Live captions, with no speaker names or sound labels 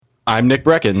I'm Nick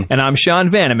Brecken. And I'm Sean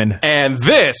Vanneman. And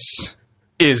this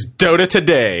is Dota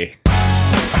Today.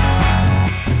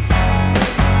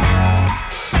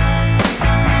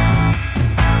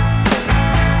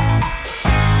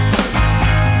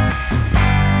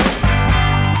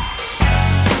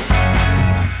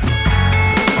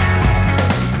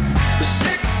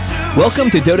 Welcome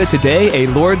to Dota Today, a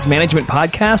Lords Management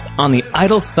podcast on the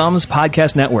Idle Thumbs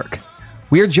Podcast Network.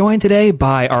 We are joined today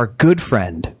by our good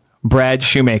friend, Brad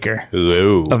Shoemaker.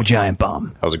 Hello. Of Giant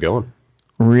Bomb. How's it going?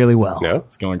 Really well. Yeah?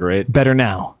 It's going great. Better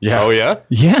now. Yeah. Oh, yeah?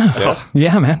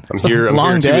 Yeah, man. I'm here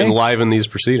to enliven these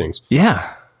proceedings.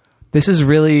 Yeah. This is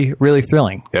really, really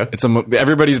thrilling. Yeah.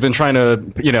 Everybody's been trying to,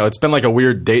 it's been like a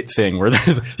weird date thing where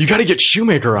you got to get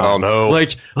Shoemaker on. Oh, no.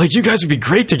 Like you guys would be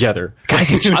great together. I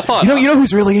thought, you know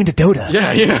who's really into Dota?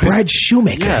 Yeah. Brad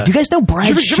Shoemaker. Yeah. Do you guys know Brad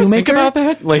Did you ever think Shoemaker? about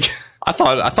that? Like, I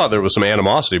thought there was some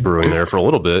animosity brewing there for a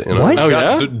little bit. You know? What? Oh,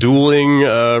 yeah? Dueling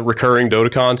recurring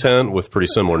Dota content with pretty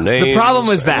similar names. The problem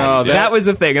was that. Oh, that was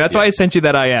the thing. And that's why I sent you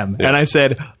that IM. Yeah. And I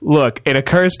said, look, it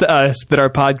occurs to us that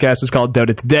our podcast is called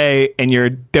Dota Today, and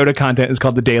your Dota content is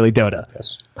called The Daily Dota.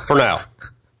 Yes. For now.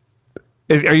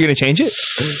 Are you going to change it?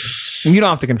 You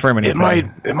don't have to confirm anything.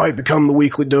 It might become the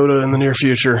weekly Dota in the near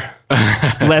future.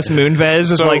 Les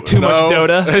Moonves is like too much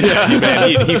Dota. Yeah,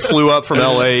 man, he flew up from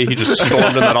LA. He just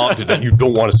stormed in that office. You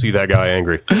don't want to see that guy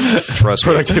angry. Trust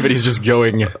me. productivity's just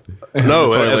going.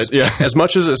 No, as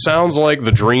much as it sounds like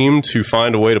the dream to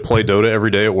find a way to play Dota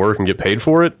every day at work and get paid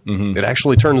for it, it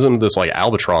actually turns into this like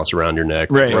albatross around your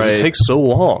neck. Right. It takes so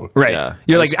long. Right. Yeah.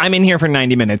 You're like, I'm in here for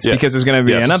 90 minutes because there's going to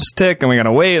be an upstick, and we got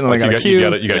to wait, and we got to queue.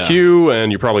 You got to queue,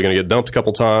 and you're probably going to get dumped a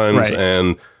couple times. Right.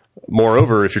 And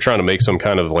moreover, if you're trying to make some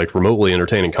kind of like remotely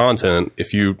entertaining content,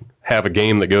 if you have a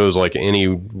game that goes like any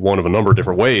one of a number of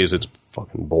different ways, it's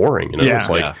fucking boring. Yeah. It's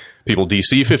like people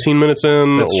DC 15 minutes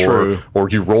in, or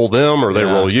you roll them, or they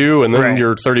roll you, and then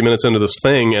you're 30 minutes into this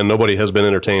thing, and nobody has been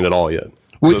entertained at all yet.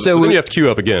 So then you have to queue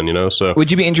up again, So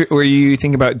would you be were you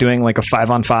thinking about doing like a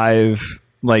 5-on-5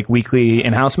 like weekly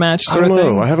in-house match sort I don't of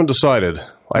know. thing? I haven't decided.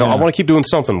 I want to keep doing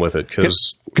something with it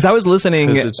because I was listening.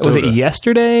 Was it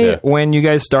yesterday when you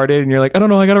guys started and you're like, I don't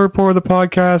know, I got to report the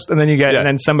podcast, and then you get and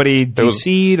then somebody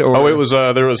DC'd or it was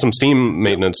there was some Steam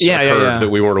maintenance occurred that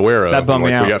we weren't aware of. That bummed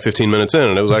me out. We got 15 minutes in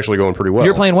and it was actually going pretty well.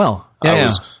 You're playing well. I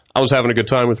was having a good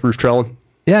time with Roof Trellin.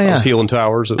 I was healing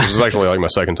towers. It was actually like my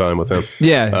second time with him.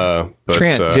 But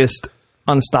Trent just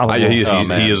unstoppable. He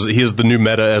is the new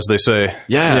meta, as they say.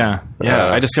 Yeah.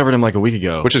 I discovered him like a week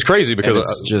ago, which is crazy because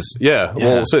it's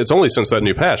Well, so it's only since that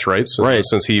new patch, right?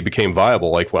 Since he became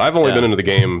viable. Like, I've only been into the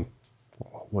game.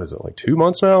 What is it, like 2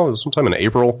 months now? It was sometime in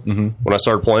April when I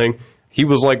started playing. He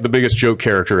was like the biggest joke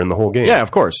character in the whole game. Yeah,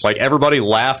 of course. Like everybody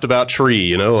laughed about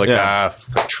Tree,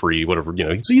 Tree, whatever.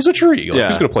 He's a tree. Who's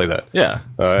going to play that? Yeah,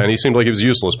 and he seemed like he was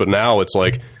useless. But now it's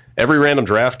like. Every random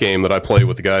draft game that I play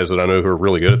with the guys that I know who are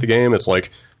really good at the game, it's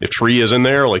like if Tree is in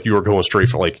there, like you are going straight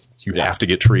for like you have to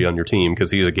get Tree on your team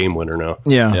because he's a game winner now.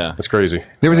 Yeah, it's crazy.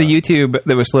 There was a YouTube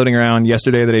that was floating around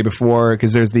yesterday, the day before,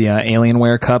 because there's the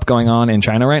Alienware Cup going on in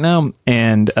China right now,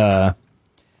 and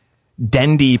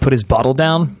Dendi put his bottle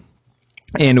down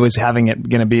and was having it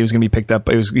going to be picked up.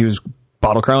 He was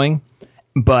bottle crowing,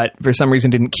 but for some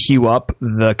reason didn't queue up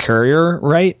the courier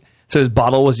right. So his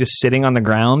bottle was just sitting on the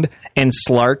ground, and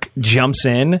Slark jumps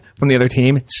in from the other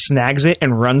team, snags it,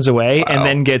 and runs away, and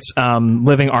then gets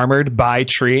living armored by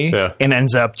Tree, and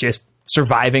ends up just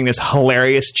surviving this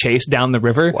hilarious chase down the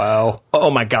river. Wow.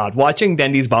 Oh my God. Watching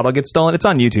Dendi's bottle get stolen, it's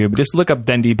on YouTube. Just look up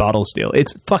Dendi bottle steal.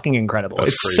 It's fucking incredible.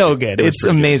 That's it's crazy. So good. It's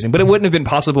amazing. But it wouldn't have been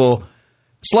possible.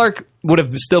 Slark would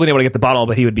have still been able to get the bottle,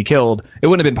 but he would be killed. It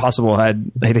wouldn't have been possible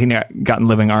had he not gotten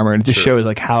living armor. It just shows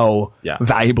like how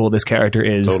valuable this character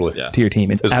is to your team.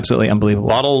 It's absolutely unbelievable.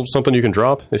 Bottle something you can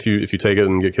drop if you take it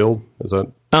and get killed? Is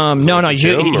that no?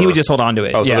 He would just hold on to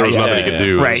it. Oh, so there was nothing he could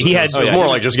do. Right. It was more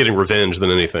like just getting revenge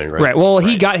than anything. Right. Right. Well,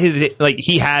 he got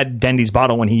he had Dendi's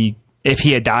bottle when if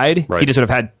he had died, he just would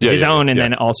have had his own and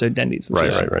then also Dendi's.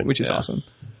 Which is awesome.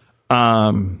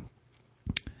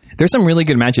 There's some really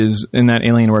good matches in that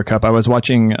Alienware Cup. I was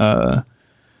watching, Na'Vi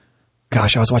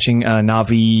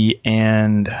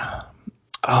and,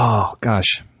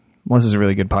 this is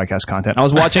really good podcast content. I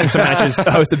was watching some matches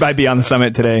hosted by Beyond the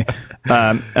Summit today,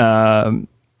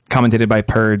 commentated by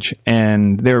Purge,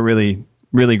 and they were really,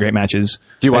 really great matches.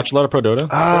 Do you watch a lot of Pro Dota?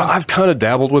 I've kind of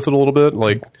dabbled with it a little bit.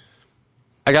 Like,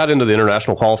 I got into the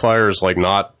international qualifiers like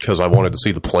not because I wanted to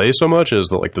see the play so much as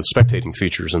the spectating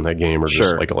features in that game are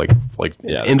just like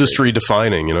industry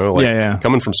defining.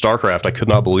 Coming from StarCraft, I could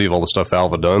not believe all the stuff Valve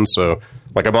had done. So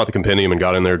I bought the compendium and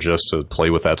got in there just to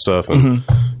play with that stuff and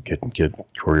get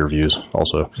courier views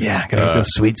also. Yeah, gotta get those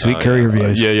sweet courier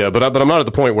views. Yeah, but I'm not at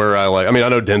the point where I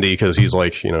know Dendi because he's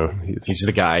like, he's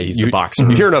the guy, he's the boxer.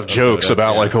 You hear enough jokes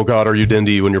about like, oh God, are you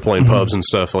Dendi when you're playing pubs and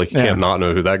stuff? Like, you can't not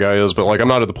know who that guy is. But like, I'm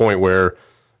not at the point where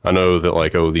I know that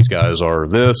like, oh, these guys are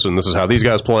this and this is how these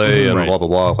guys play and blah blah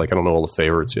blah. Like, I don't know all the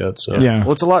favorites yet. So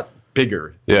well, it's a lot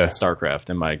bigger than StarCraft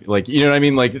and you know what I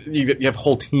mean? Like you have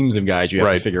whole teams of guys you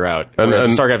have to figure out. And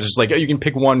StarCraft is just like, you can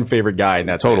pick one favorite guy and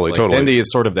that's totally. Dendi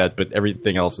is sort of that, but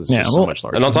everything else is just so much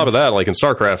larger. And on top of that, like in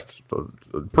StarCraft,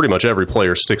 pretty much every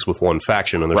player sticks with one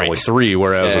faction and there's only 3,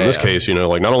 whereas in this case,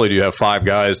 like not only do you have 5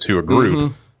 guys to a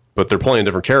group, but they're playing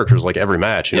different characters like every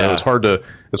match. You know, it's hard to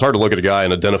look at a guy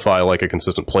and identify like a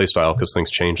consistent play style because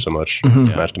things change so much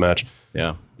match to match.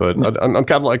 Yeah, but I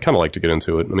kind of like to get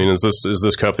into it. I mean, is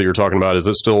this cup that you're talking about? Is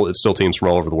it still? It's still teams from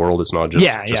all over the world. It's not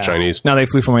just Chinese. No, they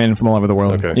flew from all over the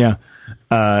world. Okay.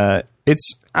 Yeah,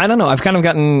 it's I don't know. I've kind of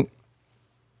gotten.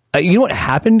 You know what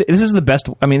happened? This is the best.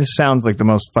 I mean, this sounds like the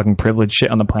most fucking privileged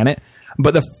shit on the planet.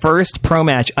 But the first pro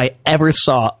match I ever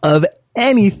saw of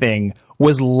anything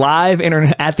was live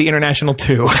at the International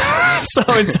 2. So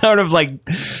it's sort of like,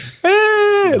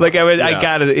 I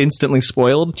got it instantly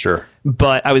spoiled. Sure.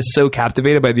 But I was so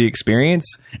captivated by the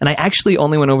experience. And I actually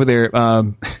only went over there,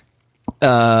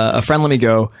 a friend let me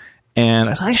go, and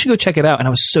I said, I should go check it out. And I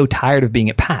was so tired of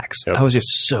being at PAX. Yep. I was just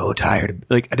so tired.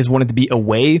 Like, I just wanted to be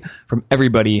away from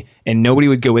everybody, and nobody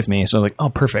would go with me. So I was like, oh,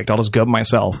 perfect. I'll just go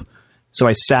myself. So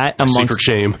I sat amongst... Secret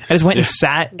shame. I just went and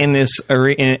sat in this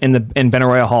in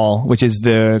Benaroya Hall, which is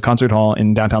the concert hall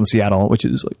in downtown Seattle, which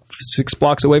is like 6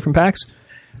 blocks away from PAX.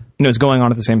 And it was going on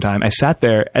at the same time. I sat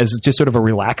there as just sort of a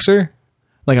relaxer.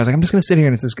 Like, I was like, I'm just going to sit here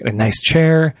and it's a nice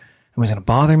chair. Nobody's going to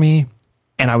bother me.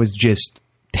 And I was just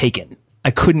taken.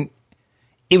 I couldn't...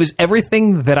 It was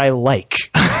everything that I like.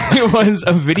 It was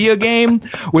a video game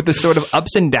with the sort of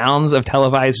ups and downs of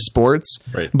televised sports,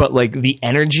 but like the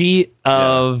energy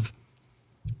of...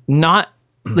 Not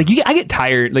like I get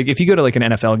tired. Like if you go to like an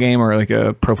NFL game or like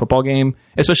a pro football game,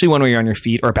 especially one where you're on your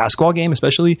feet, or a basketball game,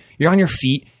 especially you're on your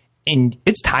feet and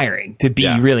it's tiring to be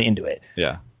really into it.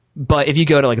 Yeah. But if you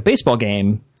go to like a baseball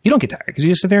game, you don't get tired because you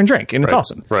just sit there and drink and it's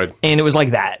awesome. Right. And it was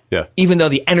like that. Yeah. Even though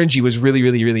the energy was really,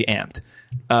 really, really amped.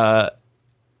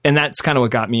 And that's kind of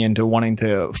what got me into wanting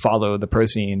to follow the pro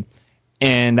scene.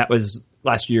 And that was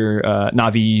last year.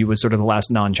 Na'Vi was sort of the last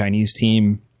non-Chinese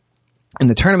team in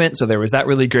the tournament, so there was that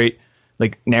really great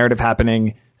like narrative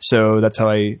happening. So that's how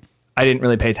I didn't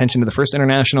really pay attention to the first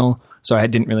international, so I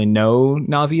didn't really know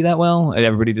Na'Vi that well.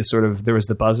 Everybody just sort of, there was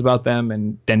the buzz about them,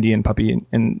 and Dendi and Puppy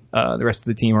and the rest of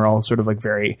the team are all sort of like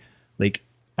very like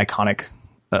iconic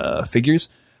figures.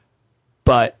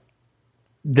 But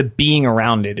the being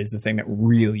around it is the thing that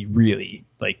really, really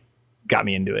like got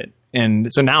me into it. And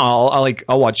so now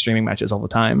I'll watch streaming matches all the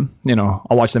time. You know,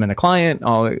 I'll watch them in the client.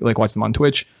 I'll like watch them on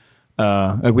Twitch.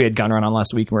 We had Gunrun on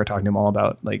last week and we were talking to him all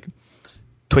about like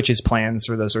Twitch's plans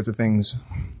for those sorts of things.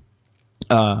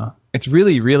 It's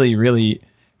really, really, really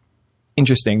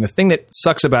interesting. The thing that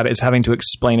sucks about it is having to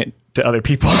explain it to other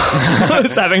people.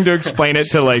 It's having to explain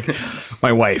it to like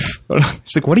my wife.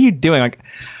 She's like, what are you doing? Like,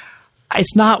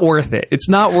 it's not worth it. It's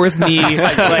not worth me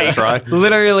like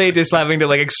literally just having to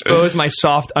like expose my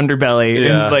soft underbelly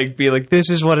and like be like, this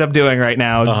is what I'm doing right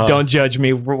now. Don't judge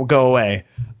me. We'll go away.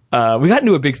 We got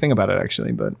into a big thing about it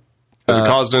actually, but has it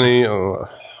caused any? I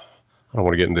don't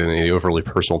want to get into any overly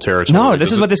personal territory. No,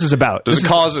 this is what this is about. Does it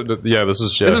cause? Yeah, this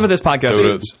is what this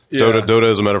podcast is. Dota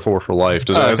is a metaphor for life.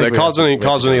 Has it caused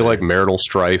any like marital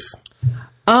strife?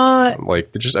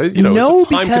 Like just no,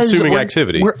 it's a time-consuming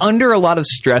activity. We're under a lot of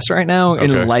stress right now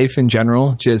in life in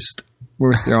general. Just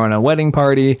we're throwing a wedding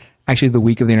party. Actually, the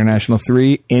week of the International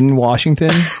 3 in Washington.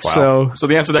 Wow. So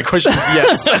the answer to that question is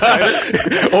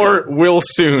yes, or will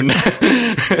soon.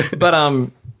 But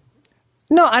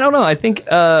no, I don't know. I think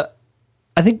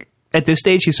at this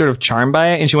stage she's sort of charmed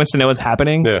by it, and she wants to know what's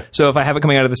happening. Yeah. So if I have it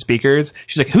coming out of the speakers,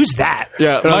 she's like, "Who's that?"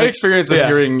 Yeah. My experience of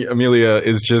hearing Amelia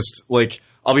is just like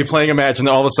I'll be playing a match, and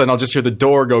then all of a sudden I'll just hear the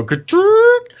door go.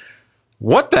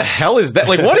 What the hell is that?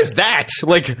 Like, what is that?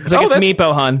 Like, it's like it's me,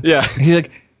 Pohan. Yeah. She's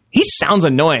like, he sounds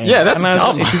annoying. Yeah, that's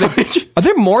dumb. She's like, are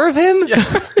there more of him?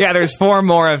 Yeah, there's 4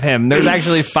 more of him. There's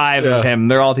actually 5 of him.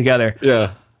 They're all together.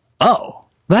 Yeah. Oh,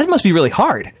 that must be really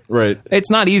hard. Right. It's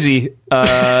not easy.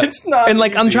 It's not and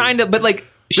like, easy. I'm trying to, but like,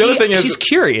 she's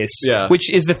curious,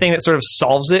 which is the thing that sort of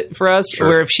solves it for us. Sure.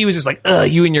 Where if she was just like,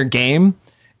 you and your game,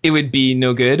 it would be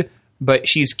no good. But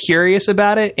she's curious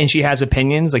about it, and she has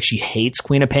opinions. Like, she hates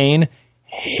Queen of Pain.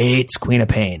 Hates Queen of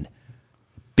Pain.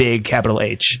 Big capital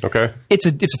H. Okay. It's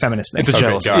a feminist thing. It's a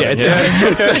jealousy. It's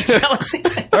a jealousy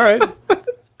thing. All right.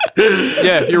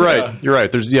 Yeah, you're right. You're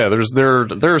right.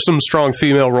 There are some strong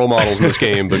female role models in this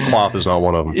game, but Clop is not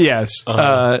one of them. Yes.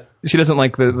 She doesn't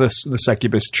like the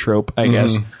succubus trope, I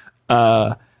guess.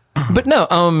 But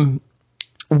no,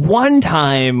 one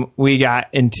time we got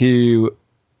into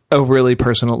we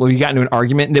got into an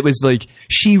argument that was like,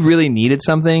 she really needed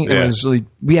something. Yeah. It was like,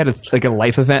 we had a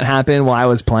life event happen while I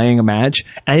was playing a match.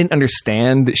 And I didn't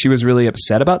understand that she was really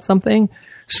upset about something.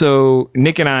 So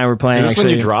Nick and I were playing. Is this when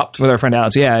you dropped? With our friend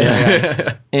Alex.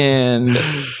 Yeah. And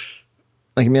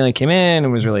like Amelia came in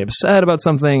and was really upset about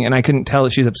something, and I couldn't tell that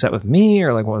she was upset with me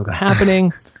or like what was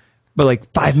happening. But like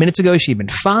 5 minutes ago, she'd been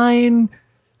fine.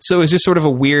 So it was just sort of a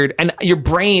weird, and your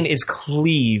brain is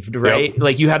cleaved, right? Yep.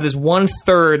 Like you have this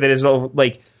 1/3 that is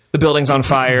like the building's on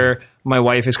fire, my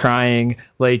wife is crying,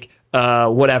 like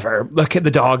whatever. Look,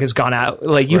 the dog has gone out.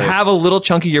 Like you have a little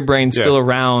chunk of your brain still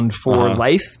around for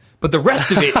life. But the rest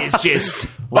of it is just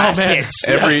last hits.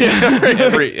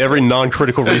 Every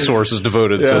non-critical resource is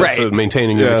devoted to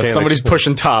maintaining your mechanics. Somebody's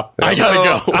pushing top. I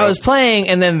gotta go. I was playing,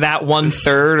 and then that 1/3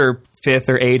 or 5th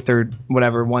or 8th or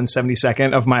whatever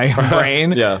 1/72 of my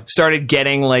brain started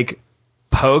getting like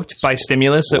poked by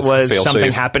stimulus that was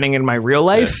something happening in my real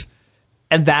life,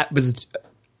 and that was.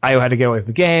 I had to get away from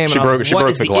the game. She broke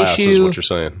the glass, is what you're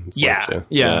saying.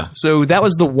 Yeah. So that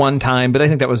was the one time, but I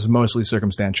think that was mostly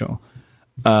circumstantial.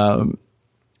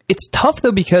 It's tough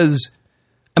though, because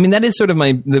I mean that is sort of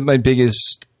my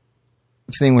biggest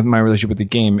thing with my relationship with the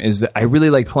game is that I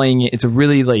really like playing it. It's a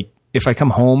really like, if I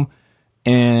come home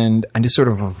and I'm just sort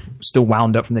of still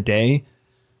wound up from the day,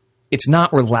 it's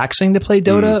not relaxing to play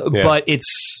Dota, but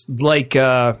it's like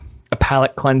a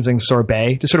palate cleansing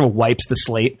sorbet. Just sort of wipes the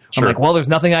slate. Sure. I'm like, well, there's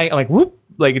nothing I'm like, whoop,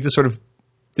 like it just sort of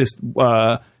just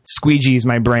squeegees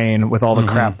my brain with all the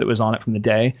crap that was on it from the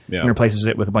day and replaces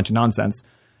it with a bunch of nonsense.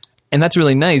 And that's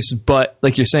really nice. But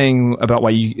like you're saying about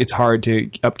why it's hard to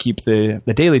upkeep the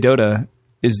daily Dota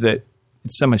is that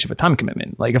it's so much of a time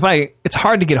commitment. Like it's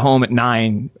hard to get home at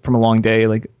 9 from a long day,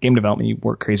 like game development, you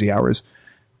work crazy hours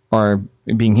or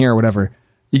being here or whatever.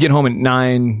 You get home at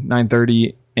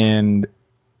 9:30 and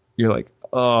you're like,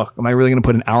 oh, am I really going to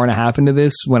put an hour and a half into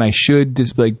this when I should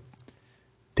just like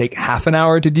take half an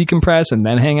hour to decompress and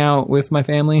then hang out with my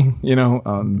family? You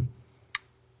know,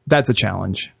 that's a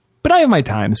challenge. But I have my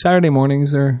time. Saturday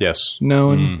mornings are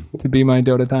known to be my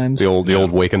Dota times. The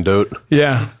old wake and dote.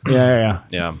 Yeah.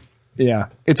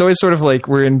 It's always sort of like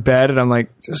we're in bed and I'm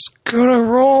like, just gonna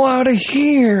roll out of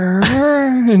here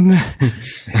and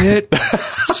hit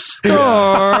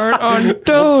start on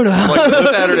Dota. Like this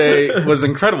Saturday was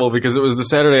incredible because it was the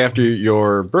Saturday after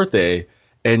your birthday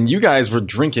and you guys were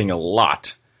drinking a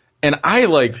lot. And I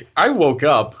woke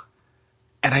up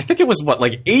and I think it was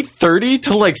like 8:30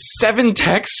 to like 7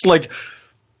 texts like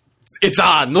it's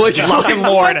on. Like Lock and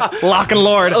Lord. Lock and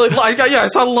Lord. I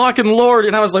saw Lock and Lord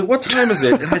and I was like, what time is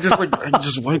it? And I just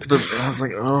wiped I was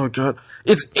like, oh god.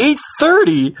 It's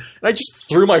 8:30 and I just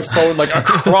threw my phone like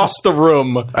across the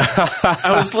room.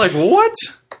 I was like, what?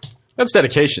 That's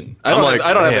dedication. I don't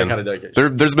have that kind of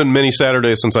dedication. There's been many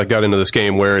Saturdays since I got into this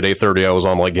game where at 8:30 I was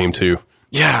on like game 2.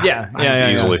 Yeah.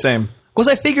 Easily. Same. Because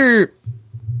I figure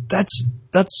that's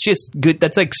just good.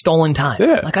 That's like stolen time.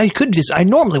 Yeah. Like I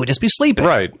normally would just be sleeping.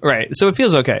 Right. So it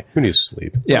feels okay. Who needs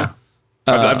sleep? Yeah.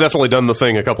 I've definitely done the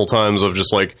thing a couple times of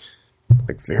just like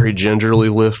very gingerly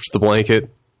lift the blanket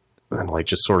and like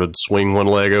just sort of swing one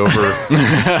leg over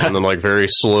and then like very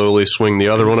slowly swing the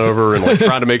other one over and like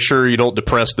try to make sure you don't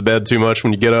depress the bed too much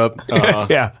when you get up.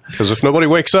 Yeah. Because if nobody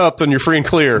wakes up, then you're free and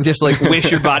clear. Just like wish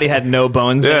your body had no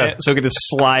bones in it so it could just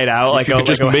slide out. If you could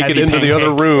just make it into the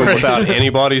other room without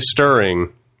anybody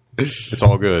stirring, it's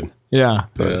all good. Yeah.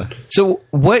 So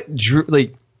what drew,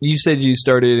 like you said you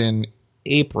started in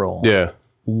April. Yeah.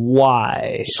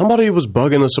 Why? Somebody was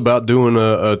bugging us about doing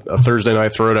a Thursday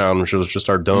night throwdown, which was just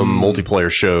our dumb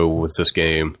multiplayer show with this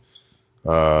game.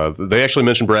 They actually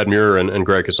mentioned Brad Muir and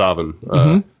Greg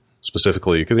Kasavin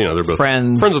specifically because they're both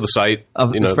friends of the site.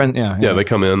 They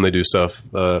come in, they do stuff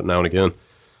now and again.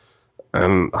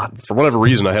 And for whatever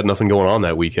reason, I had nothing going on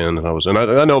that weekend, and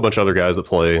I know a bunch of other guys that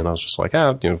play, and I was just like,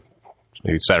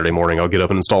 maybe Saturday morning I'll get up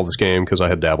and install this game because I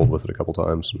had dabbled with it a couple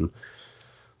times and.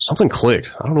 Something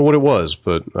clicked. I don't know what it was,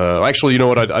 but actually, you know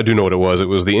what? I do know what it was. It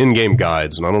was the in-game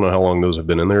guides, and I don't know how long those have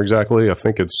been in there exactly. I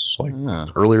think it's like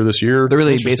earlier this year. The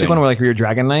really basic one, where like your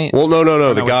Dragon Knight. Well, no.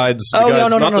 The guides. No.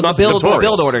 The build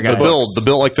order guides. The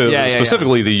build, like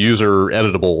specifically the user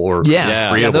editable or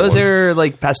creatable those ones. are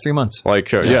like past 3 months.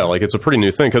 Like like it's a pretty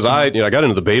new thing because I got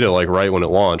into the beta like right when it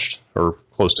launched or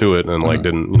close to it, and like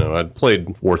didn't I'd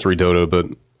played War 3 Dota, but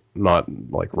not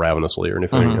like ravenously or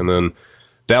anything, and then.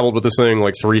 dabbled with this thing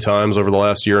like 3 times over the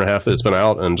last year and a half that it's been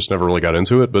out, and just never really got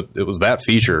into it. But it was that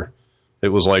feature. It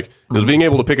was like it was being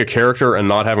able to pick a character and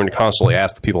not having to constantly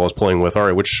ask the people I was playing with, all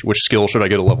right, which skill should I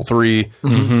get at level 3?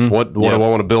 What do I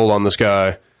want to build on this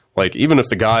guy? Like, even if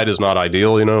the guide is not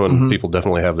ideal, and people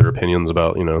definitely have their opinions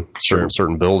about,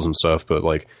 certain builds and stuff, but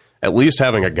like at least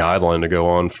having a guideline to go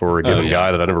on for a given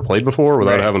guy that I never played before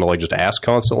without having to like just ask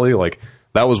constantly, like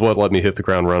that was what let me hit the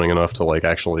ground running enough to like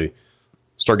actually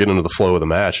start getting into the flow of the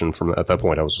match. And at that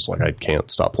point, I was just like, I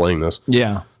can't stop playing this.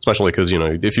 Yeah. Especially because,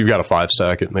 if you've got a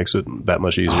 5-stack, it makes it that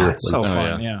much easier. It's so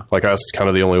fun, yeah. Like, that's kind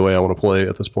of the only way I want to play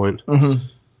at this point.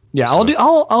 Yeah,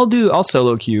 I'll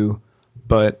solo queue,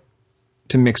 but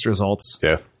to mixed results.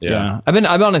 Yeah. I'm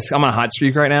on a hot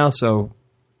streak right now, so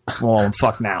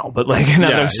fuck now. But like now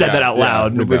that I've said that out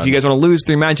loud, if you guys want to lose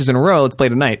 3 matches in a row, let's play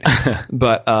tonight.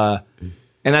 But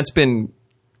and that's been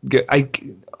good.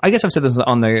 I guess I've said this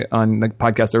on the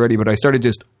podcast already, but I started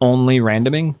just only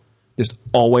randoming, just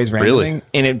always randoming,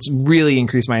 and it's really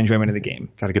increased my enjoyment of the game.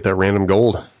 Got to get that random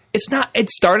gold. It's not. It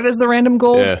started as the random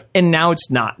gold, and now it's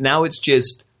not. Now it's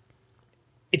just.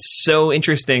 It's so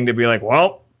interesting to be like,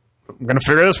 well, I'm gonna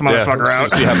figure this motherfucker out.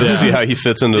 See how he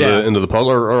fits into the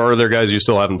puzzle. Or are there guys you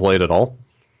still haven't played at all?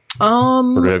 I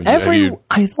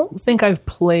don't think I've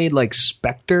played like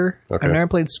Spectre. Okay. I've never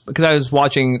played because I was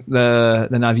watching the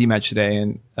Na'Vi match today,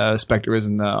 and Spectre was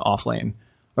in the off lane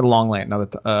or the long lane. Now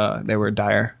that they were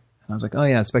dire, and I was like, oh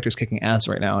yeah, Spectre's kicking ass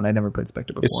right now, and I never played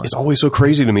Spectre before. It's always so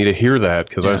crazy to me to hear that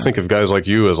because I think of guys like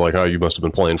you as like, oh, you must have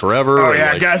been playing forever. Oh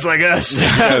yeah, guys like us, you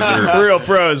guys are real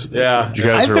pros. Yeah, you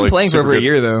guys I've been playing for over a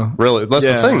year though. Really, that's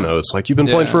the thing though. It's like you've been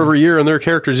playing for over a year, and there are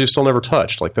characters you still never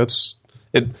touched. Like that's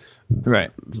it.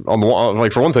 Right.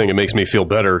 Like for one thing, it makes me feel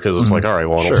better because it's like, all right,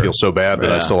 well, I don't feel so bad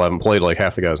that I still haven't played like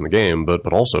half the guys in the game.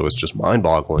 But also, it's just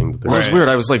mind-boggling. Well, it's weird.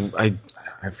 I was like,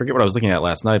 I forget what I was looking at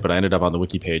last night, but I ended up on the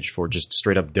wiki page for just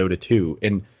straight up Dota 2,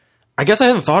 and I guess I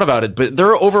hadn't thought about it, but there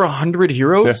are over 100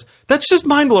 heroes. Yeah. That's just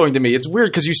mind blowing to me. It's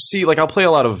weird because you see, like, I'll play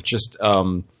a lot of just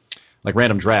like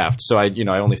random drafts, so I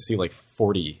only see like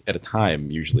 40 at a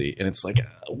time usually, and it's like,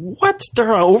 what?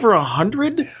 There are over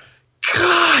 100?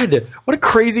 God, what a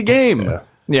crazy game!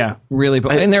 Yeah, really.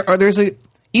 And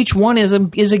each one is a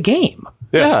game.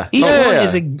 Yeah, each one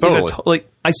is a totally.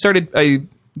 I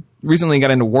recently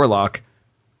got into Warlock.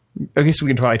 I guess we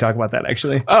can probably talk about that,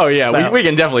 actually. Oh, yeah. We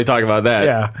can definitely talk about that.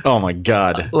 Yeah. Oh, my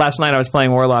God. Last night I was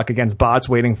playing Warlock against bots,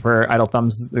 waiting for Idle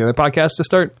Thumbs, the other podcast, to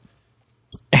start.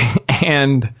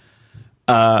 And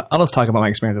I'll just talk about my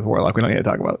experience with Warlock. We don't need to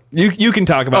talk about it. You can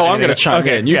talk about it. Oh, I'm going to chime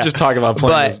in. You just talk about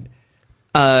playing.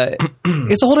 But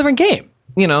it's a whole different game.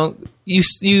 When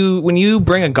you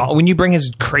bring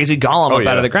his crazy golem up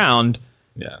out of the ground,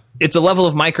 it's a level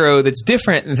of micro that's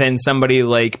different than somebody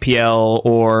like PL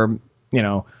or,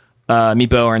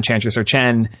 Meepo or Enchantress or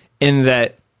Chen, in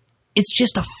that it's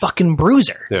just a fucking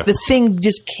bruiser. Yeah. The thing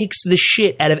just kicks the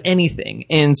shit out of anything.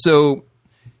 And so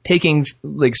taking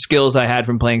like skills I had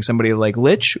from playing somebody like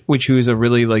Lich, who is a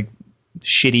really like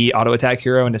shitty auto attack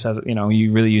hero and just has, he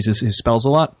really uses his spells a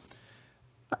lot.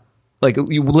 Like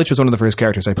Lich was one of the first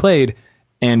characters I played,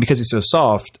 and because he's so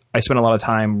soft, I spent a lot of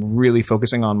time really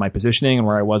focusing on my positioning and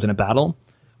where I was in a battle.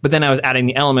 But then I was adding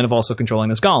the element of also controlling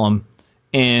this golem.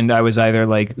 And I was either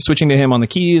like switching to him on the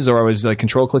keys, or I was like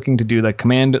control clicking to do like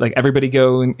command, like everybody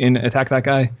go and attack that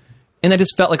guy. And that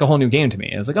just felt like a whole new game to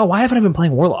me. I was like, oh, why haven't I been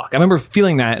playing Warlock? I remember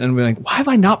feeling that and being like, why have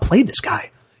I not played this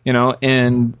guy?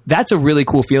 And that's a really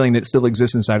cool feeling that still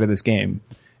exists inside of this game.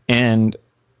 And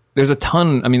there's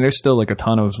there's still like a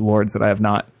ton of lords that I have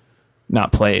not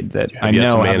played that I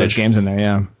know have those games in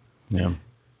there. Yeah.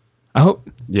 I hope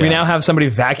we now have somebody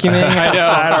vacuuming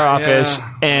outside our office,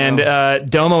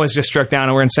 and Domo is just struck down,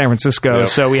 and we're in San Francisco,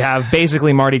 so we have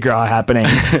basically Mardi Gras happening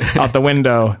out the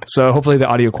window. So hopefully the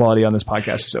audio quality on this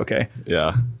podcast is okay.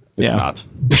 Yeah, it's not.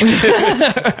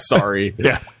 Sorry.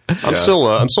 Yeah. I'm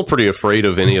still pretty afraid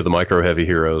of any of the micro heavy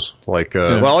heroes. Like,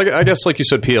 well, I guess like you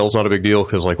said, PL is not a big deal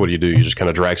because like, what do? You just kind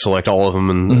of drag select all of them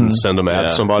and send them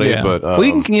at somebody. Yeah. But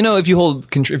you can, if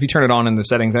you turn it on in the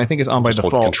settings, and I think it's on by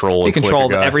default. You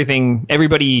control everything.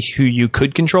 Everybody who you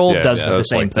could control does the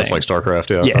same thing. That's like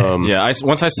StarCraft.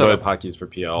 Once I set up hotkeys for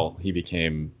PL, he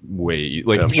became way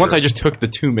once I just took the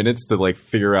 2 minutes to like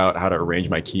figure out how to arrange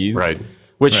my keys. Right.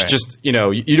 Which just, you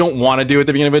don't want to do at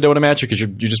the beginning of a Dota match because you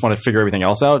just want to figure everything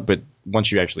else out. But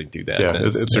once you actually do that,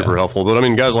 it's super helpful. But I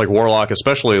mean, guys like Warlock,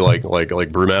 especially like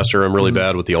Brewmaster, I'm really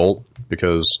bad with the ult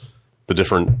because the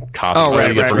different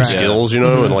copies, different skills, you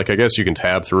know, and like I guess you can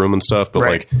tab through them and stuff, but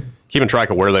like keeping track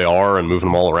of where they are and moving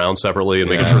them all around separately and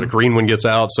making sure the green one gets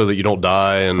out so that you don't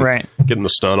die and getting the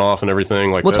stun off and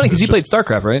everything like that. Well, it's funny because you played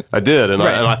StarCraft, right? I did, and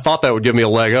I thought that would give me a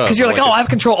leg up. Because you're like, I have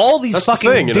control all these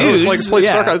fucking dudes. It's like play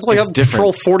StarCraft. It's like I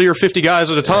control 40 or 50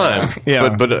 guys at a time.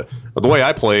 But the way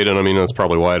I played, and I mean that's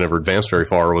probably why I never advanced very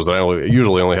far, was that I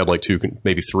usually only had like 2,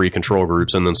 maybe 3 control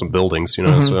groups and then some buildings, you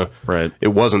know. So it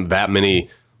wasn't that many.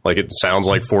 Like it sounds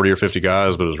like 40 or 50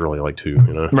 guys, but it was really like 2, you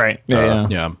know? Right.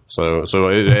 Yeah. So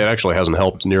it actually hasn't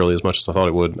helped nearly as much as I thought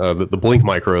it would. The Blink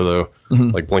micro, though,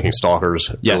 like Blinking Stalkers.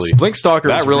 Yes, really, Blink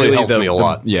Stalkers. That really helped me a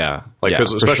lot. Like,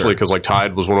 especially because like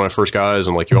Tide was one of my first guys,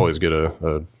 and like you always get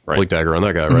a Blink Dagger on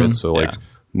that guy, right? So like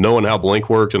knowing how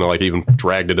Blink worked, and I like even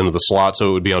dragged it into the slot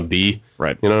so it would be on B,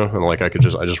 right? You know, and like I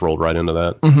just rolled right into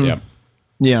that.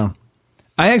 Yeah.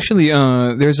 I actually,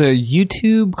 there's a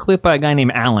YouTube clip by a guy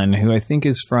named Alan, who I think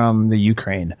is from the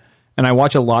Ukraine. And I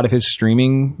watch a lot of his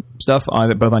streaming stuff,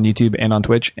 both on YouTube and on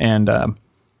Twitch. And I think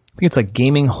it's like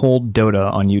Gaming Hold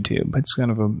Dota on YouTube. It's kind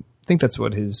of I think that's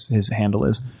what his handle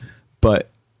is.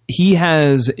 But he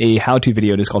has a how-to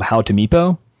video that's called How to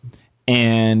Meepo.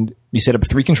 And you set up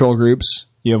 3 control groups.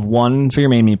 You have 1 for your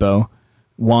main Meepo,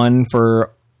 1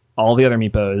 for all the other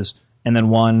Meepos, and then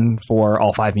 1 for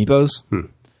all 5 Meepos.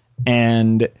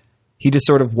 And he just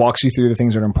sort of walks you through the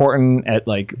things that are important at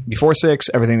like before 6,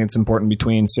 everything that's important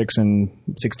between 6 and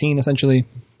 16, essentially,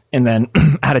 and then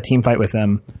how to team fight with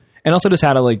them, and also just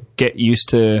how to like get used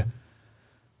to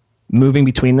moving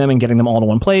between them and getting them all to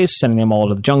one place, sending them all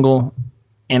to the jungle.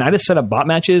 And I just set up bot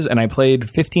matches, and I played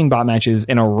 15 bot matches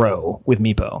in a row with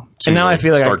Meepo. So and now I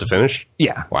feel like start to finish.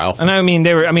 Yeah, wow. And I mean,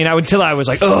 I would till I was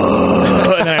like,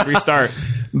 oh, and then I'd restart,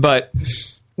 but.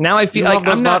 Now I feel like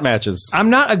bot matches. I'm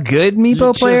not a good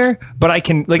Meepo player, but I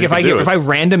can like if I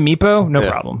random Meepo, no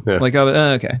problem. Yeah. Like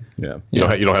okay, you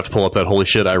don't have to pull up that holy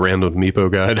shit I random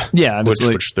Meepo guide. Yeah,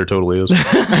 which there totally is.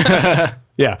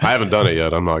 Yeah, I haven't done it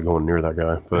yet. I'm not going near that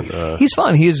guy, but he's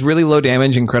fun. He has really low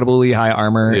damage, incredibly high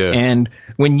armor, and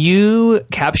when you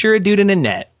capture a dude in a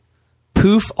net,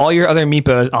 poof all your other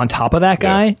Meepos on top of that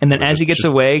guy, and then as he gets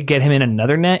away, get him in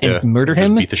another net and murder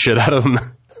him. Beat the shit out of him.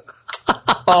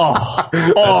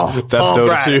 That's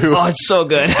Dota 2. Oh, it's so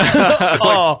good.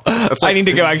 I need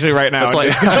to go actually right now. That's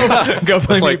like go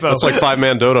play Meepo. That's like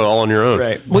 5-man Dota all on your own.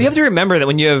 Right. Well, you have to remember that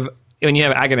when you have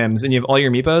Aghanims and you have all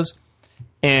your Meepos,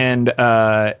 and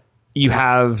you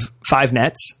have 5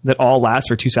 nets that all last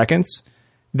for 2 seconds,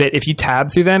 that if you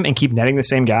tab through them and keep netting the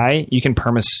same guy, you can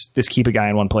just keep a guy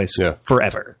in one place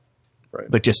forever. Right.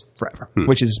 Like just forever.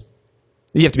 Which is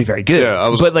you have to be very good.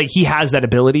 Yeah, but like he has that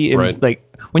ability. And like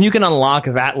when you can unlock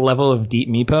that level of deep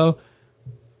Meepo,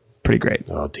 pretty great.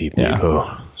 Oh, deep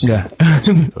Meepo. Yeah.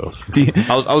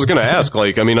 I was going to ask,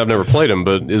 like, I mean, I've never played him,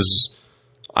 but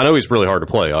I know he's really hard to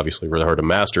play, obviously, really hard to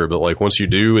master, but like once you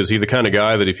do, is he the kind of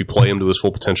guy that if you play him to his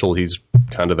full potential, he's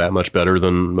kind of that much better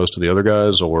than most of the other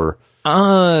guys, or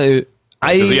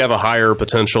does he have a higher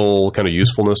potential kind of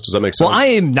usefulness? Does that make sense? Well, I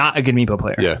am not a good Meepo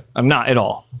player. Yeah. I'm not at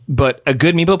all. But a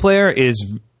good Meepo player is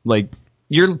like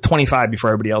you're 25 before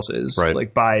everybody else is,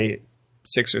 like by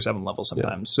 6 or 7 levels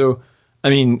sometimes. Yeah. So, I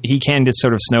mean, he can just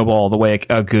sort of snowball the way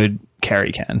a good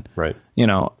carry can, right? You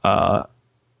know,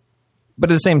 but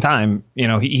at the same time, you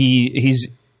know, he's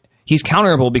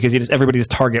counterable because everybody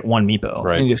just target one Meepo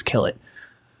and you just kill it.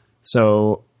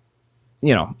 So,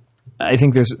 you know, I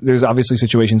think there's obviously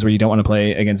situations where you don't want to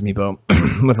play against Meepo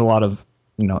with a lot of,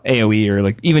 you know, AoE or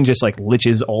like even just like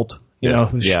Lich's ult, you know,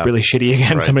 who's really shitty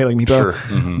against somebody like Meepo. Sure.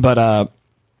 Mm-hmm. But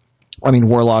I mean,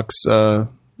 Warlock's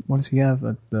what does he have?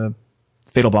 The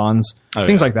Fatal Bonds,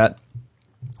 things like that.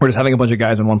 Where just having a bunch of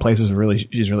guys in one place is really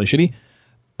shitty.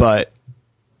 But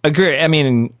agree. I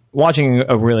mean, watching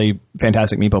a really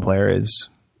fantastic Meepo player is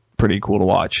pretty cool to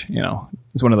watch. You know,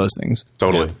 it's one of those things.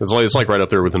 Totally. Yeah. It's like right up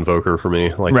there with Invoker for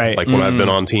me. Like when I've been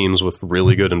on teams with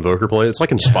really good Invoker play, it's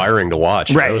like inspiring to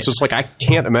watch. Right. You know? It's just like I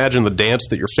can't imagine the dance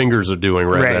that your fingers are doing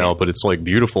right now, but it's like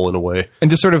beautiful in a way. And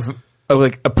just sort of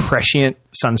like a prescient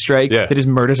Sunstrike that just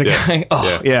murders a guy.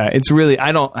 It's really,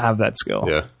 I don't have that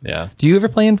skill. Yeah. Do you ever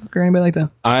play Invoker or anybody like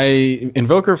that?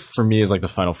 Invoker for me is like the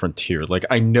final frontier. Like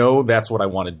I know that's what I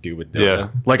want to do with Dota. Yeah.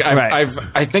 Like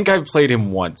I think I've played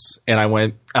him once and I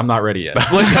went, I'm not ready yet.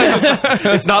 Like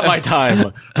it's not my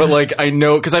time. But like I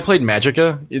know because I played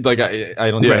Magicka. Like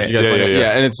I don't know if you guys play it.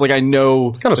 Yeah, and it's like I know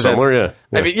it's kind of similar.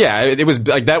 I mean, it was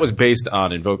like that was based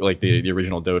on Invoker, like the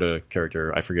original Dota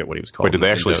character. I forget what he was called. Wait, did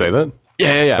they actually say that?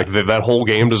 Yeah. Like that whole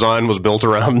game design was built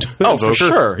around. Oh, for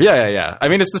sure. Yeah. I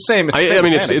mean, it's the same. I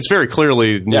mean, it's very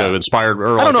clearly inspired.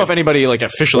 Or I don't know if anybody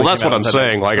officially. Well, that's what I'm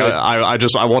saying. Like,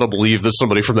 I want to believe that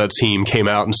somebody from that team came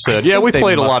out and said, "Yeah, we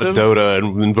played a lot of Dota,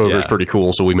 and Invoker's pretty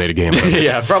cool, so we made a game."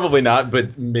 Yeah, probably not,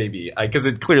 but maybe because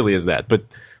it clearly is that. But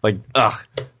I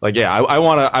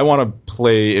want to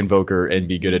play Invoker and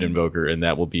be good at Invoker, and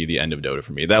that will be the end of Dota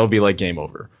for me. That will be like game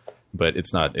over. But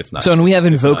it's not. So when we have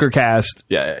Invoker cast,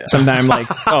 sometime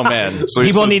oh man,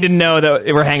 people need to know that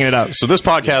we're hanging it up. So this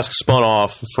podcast spun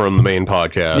off from the main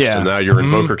podcast, and now your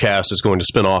Invoker cast is going to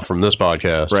spin off from this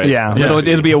podcast, right? Yeah.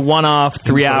 It'll be a one-off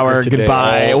 3-hour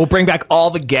goodbye. We'll bring back all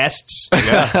the guests.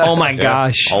 Oh my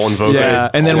gosh, all Invoker. Yeah,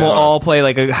 and then we'll all play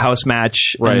like a house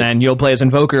match, and then you'll play as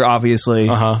Invoker. Obviously,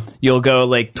 you'll go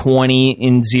like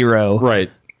 20-0, right?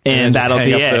 And that'll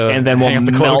be it. And then we'll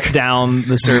melt down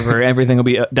the server. Everything will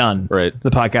be done. Right.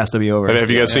 The podcast will be over. Have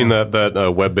you guys seen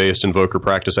that web-based Invoker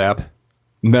practice app?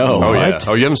 No. Oh, yeah.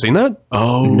 Oh, you haven't seen that?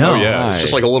 Oh, no. Oh, yeah. It's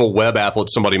just like a little web applet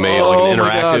somebody made, like an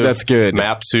interactive that's good.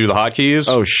 mapped to the hotkeys.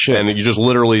 Oh, shit. And you just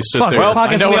literally sit there. This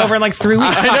podcast will be over in like 3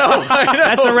 weeks. I know.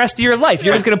 That's the rest of your life.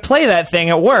 You're just going to play that thing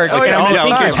at work. Like, I'm going to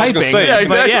think you're typing. Yeah,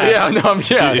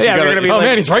 exactly. You're going to be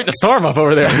man, he's writing a storm up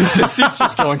over there. He's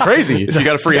just going crazy. If you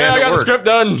got a free hand I got the script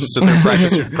done. Just sit there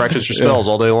and practice your spells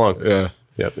all day long. Yeah.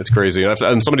 Yeah, it's crazy.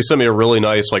 And somebody sent me a really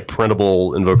nice, like,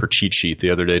 printable Invoker cheat sheet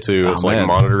the other day, too. It's like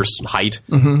monitor's height.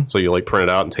 So you, like, print it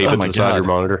out and tape it to the side of your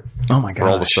monitor. Oh, my God. For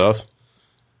all the stuff.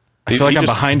 I feel like I'm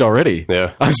behind already.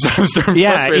 Yeah. I'm starting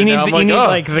frustrated you need, now. you need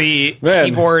like, the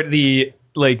keyboard,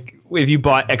 like, if you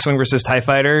bought X-Wing versus TIE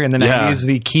Fighter, and then I use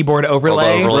the keyboard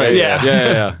overlay. Right.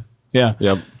 Yeah.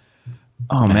 Yep.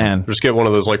 Oh, man. Just get one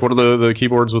of those, like, what are the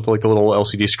keyboards with, like, the little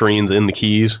LCD screens in the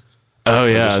keys? Oh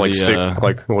yeah, just like stick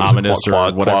like ominous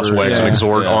or whatever, Wax and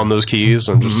Exhort on those keys,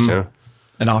 and just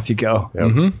and off you go.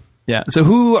 Yep. Yeah. So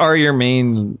who are your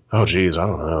main? Oh geez, I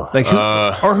don't know. Like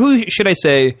who should I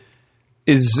say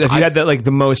have you had that like the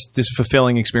most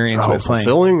fulfilling experience with playing?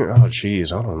 Fulfilling? Oh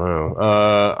geez, I don't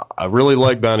know. I really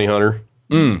like Bounty Hunter.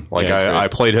 Like I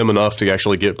played him enough to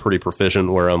actually get pretty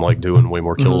proficient, where I'm like doing way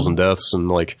more kills and deaths, and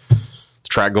like the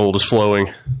track gold is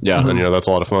flowing. Yeah, and that's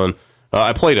a lot of fun.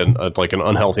 I played like an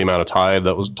unhealthy amount of Tide.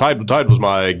 Tide was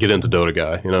my get into Dota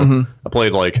guy. I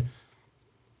played like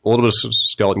a little bit of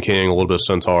Skeleton King, a little bit of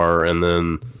Centaur, and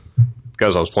then the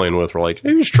guys I was playing with were like,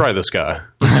 maybe you should try this guy.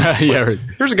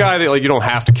 Here's a guy that like you don't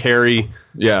have to carry,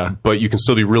 but you can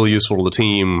still be really useful to the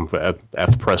team at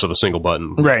the press of a single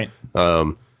button. Right.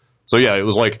 So yeah, it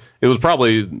was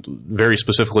probably very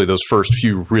specifically those first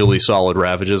few really solid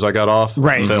Ravages I got off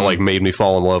that like made me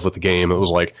fall in love with the game. It was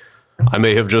like I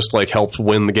may have just like helped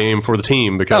win the game for the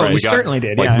team because we certainly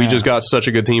did. Like we just got such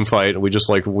a good team fight. We just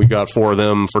like we got 4 of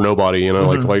them for nobody.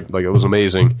 Like it was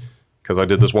amazing because I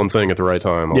did this one thing at the right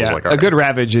time. I was like, a good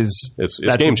Ravage it's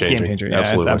game changing. Yeah,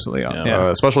 absolutely. It's absolutely.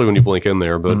 Especially when you blink in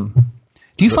there. But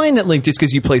do you find that like just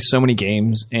because you play so many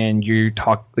games and you're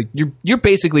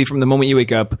basically from the moment you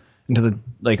wake up into the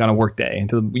like on a work day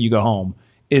until you go home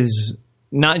is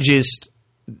not just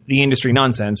the industry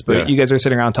nonsense, but you guys are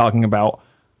sitting around talking about.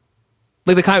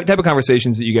 Like the type of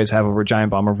conversations that you guys have over Giant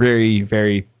Bomb are very,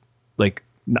 very like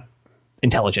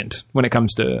intelligent when it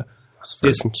comes to. It's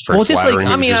very flattering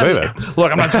when you say that.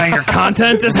 Look, I'm not saying your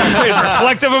content is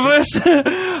reflective of this,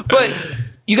 but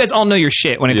you guys all know your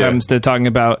shit when it comes to talking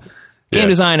about game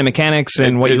design and mechanics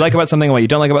and what you like about something and what you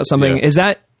don't like about something. Is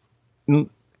that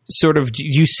sort of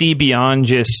you see beyond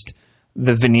just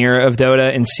the veneer of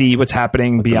Dota and see what's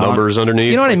happening beyond the numbers underneath?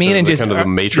 You know what I mean? And just kind of the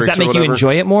matrix. Does that make you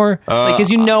enjoy it more? Because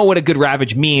you know what a good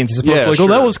Ravage means. As opposed to like, oh,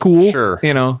 that was cool. Sure.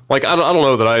 Like I don't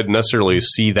know that I'd necessarily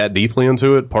see that deeply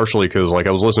into it. Partially because like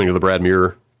I was listening to the Brad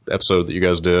Muir episode that you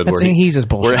guys did. He's just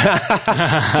bullshit.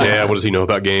 What does he know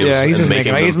about games? Yeah, he's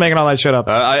making all that shit up.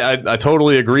 I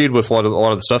totally agreed with a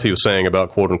lot of the stuff he was saying about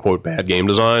quote unquote bad game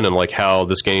design and like how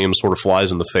this game sort of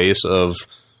flies in the face of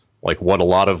like what a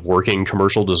lot of working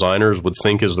commercial designers would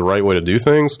think is the right way to do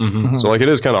things. So like it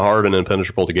is kind of hard and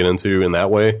impenetrable to get into in that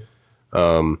way.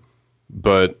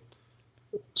 But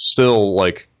still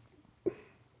like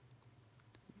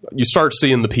you start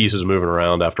seeing the pieces moving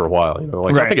around after a while,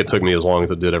 I think it took me as long as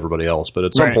it did everybody else, but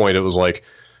at some point it was like,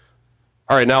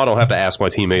 all right, now I don't have to ask my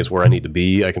teammates where I need to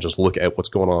be. I can just look at what's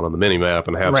going on the minimap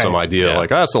and have some idea. Like,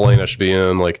 that's the lane I should be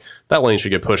in. Like, that lane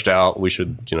should get pushed out. We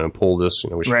should, pull this.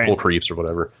 We should pull creeps or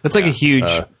whatever. That's like a huge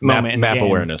moment map in the game.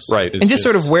 awareness, right? And just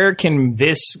sort of where can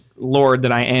this Lord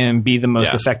that I am be the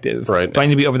most effective? Right? Do I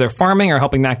need to be over there farming or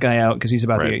helping that guy out because he's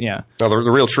about to? Yeah. Now the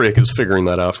real trick is figuring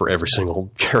that out for every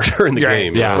single character in the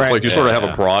game. It's like you sort of have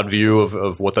a broad view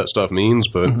of what that stuff means,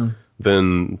 but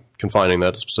then confining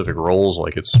that to specific roles,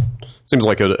 like it seems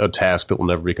like a task that will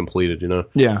never be completed, you know?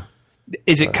 Yeah.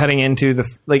 Is it cutting into the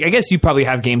like? I guess you probably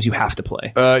have games you have to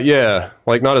play. Yeah,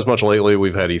 like not as much lately.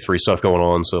 We've had E3 stuff going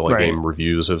on, so like Right. game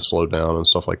reviews have slowed down and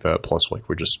stuff like that. Plus, like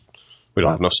we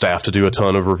don't have enough staff to do a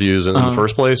ton of reviews in the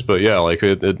first place. But yeah, like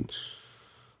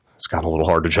it's gotten a little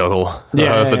hard to juggle the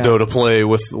Dota play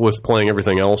with playing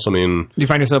everything else. I mean, Do you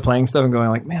find yourself playing stuff and going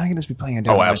like, man, I can just be playing a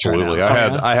Dota oh, match absolutely.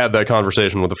 right now. I had that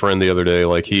conversation with a friend the other day.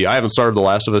 Like I haven't started The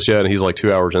Last of Us yet, and he's like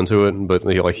 2 hours into it. But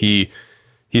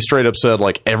he straight up said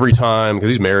like every time,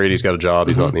 because he's married, he's got a job,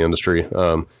 he's not in the industry.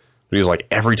 But he's like,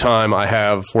 every time I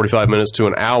have 45 minutes to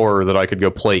an hour that I could go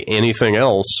play anything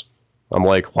else, I'm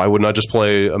like, why wouldn't I just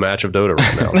play a match of Dota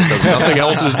right now? Because nothing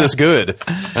else is this good.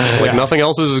 Like nothing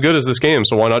else is as good as this game.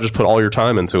 So why not just put all your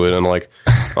time into it? And like,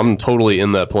 I'm totally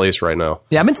in that place right now.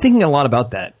 Yeah, I've been thinking a lot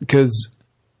about that because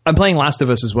I'm playing Last of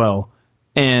Us as well.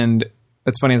 And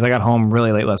it's funny, as I got home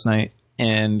really late last night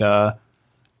and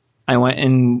I went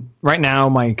in. Right now,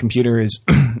 my computer is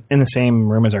in the same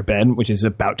room as our bed, which is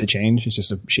about to change. It's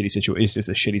just a shitty situation. It's just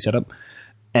a shitty setup.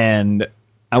 And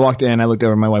I walked in. I looked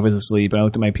over. My wife was asleep. And I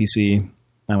looked at my PC.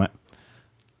 I went,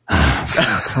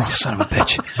 son of a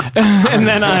bitch. And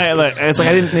then it's like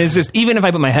I didn't. It's just even if I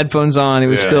put my headphones on, it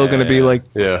was still going to be like,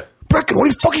 Brecken, what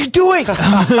the fuck are you doing?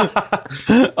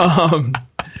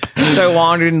 So I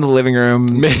wandered into the living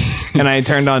room and I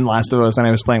turned on Last of Us and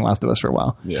I was playing Last of Us for a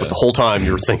while. Yeah. But the whole time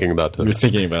you were thinking about You're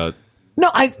thinking about... No,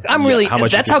 I'm really...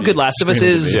 That's how good Last of Us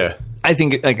is. Yeah. I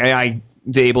think like I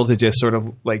was able to just sort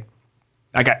of like...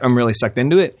 I'm really sucked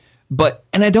into it.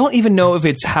 And I don't even know if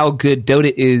it's how good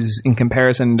Dota is in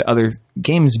comparison to other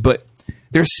games, but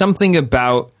there's something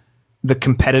about the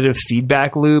competitive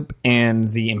feedback loop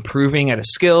and the improving at a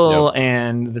skill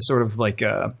and the sort of like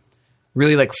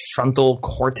really like frontal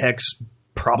cortex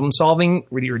problem solving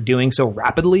where you're doing so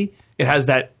rapidly. It has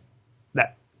that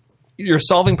you're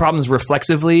solving problems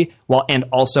reflexively and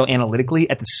also analytically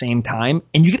at the same time,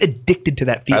 and you get addicted to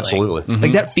that feeling. Absolutely. Mm-hmm.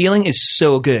 Like that feeling is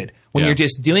so good when you're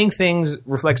just doing things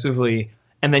reflexively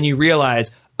and then you realize,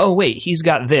 oh wait, he's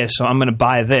got this, so I'm going to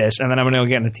buy this, and then I'm going to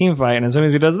get in a team fight, and as soon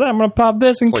as he does that, I'm going to pop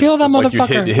this and kill that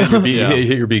motherfucker. Like you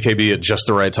hit your BKB at just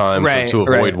the right time to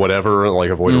avoid whatever, like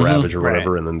avoid a ravage or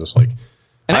whatever, and then just like...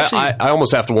 And actually, I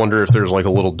almost have to wonder if there's like a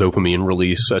little dopamine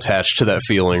release attached to that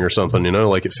feeling or something, you know?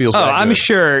 Like it feels like... I'm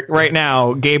sure right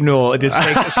now Gabe Newell just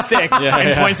takes a stick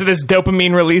and points to this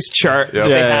dopamine release chart that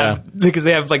they have, because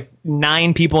they have like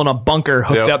 9 people in a bunker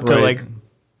hooked up to like...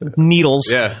 needles.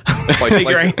 Yeah.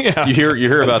 You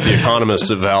hear about the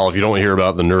economists at Valve, you don't hear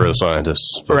about the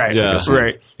neuroscientists.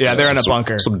 Right. Yeah, they're in a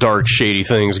bunker. Some dark, shady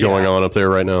things going on up there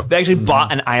right now. They actually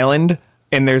bought an island,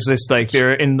 and there's this like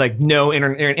they're in like no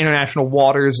international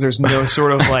waters. There's no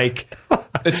sort of like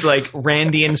it's like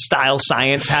Randian style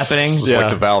science happening. It's like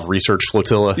the Valve research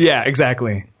flotilla. Yeah,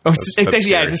 exactly. It's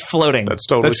actually just floating. That's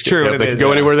totally true. Yeah, they can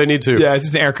go anywhere they need to. Yeah, it's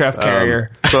just an aircraft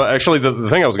carrier. So actually, the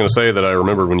thing I was going to say that I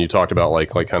remembered when you talked about like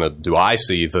kind of do I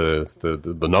see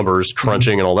the numbers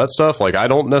crunching and all that stuff? Like I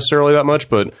don't necessarily that much,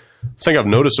 but the thing I've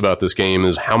noticed about this game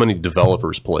is how many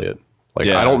developers play it. Like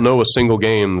I don't know a single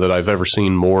game that I've ever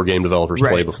seen more game developers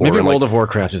play before. Maybe World of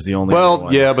Warcraft is the only one.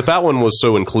 Well, yeah, but that one was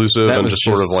so inclusive and just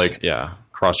sort of like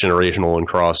cross-generational and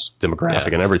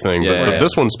cross-demographic and everything. But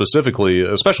this one specifically,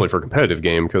 especially for a competitive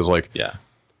game, because like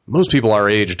most people our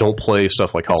age don't play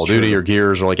stuff like Call of Duty or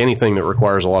Gears or like anything that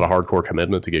requires a lot of hardcore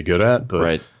commitment to get good at.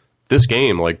 But this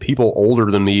game, like people older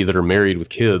than me that are married with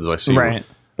kids, I see. Right.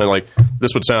 And like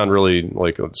this would sound really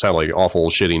like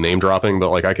awful shitty name dropping, but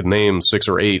like I could name 6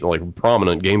 or 8 like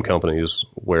prominent game companies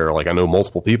where like I know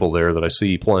multiple people there that I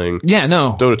see playing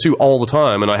Dota 2 all the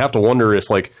time, and I have to wonder if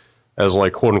like as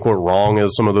like quote unquote wrong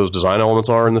as some of those design elements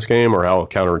are in this game or how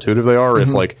counterintuitive they are, if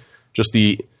like just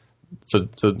the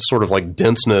sort of like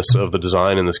denseness of the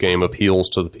design in this game appeals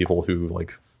to the people who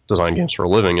like design games for a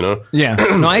living, you know? Yeah.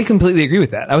 No, I completely agree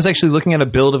with that. I was actually looking at a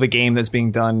build of a game that's being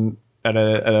done at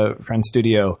a friend's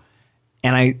studio,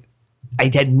 and I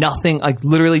had nothing, like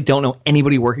literally don't know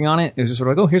anybody working on it. It was just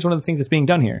sort of like, oh, here's one of the things that's being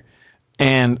done here.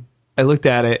 And I looked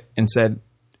at it and said,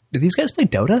 do these guys play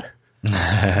Dota?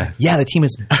 Yeah, the team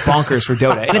is bonkers for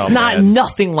Dota. And it's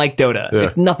nothing like Dota. Yeah.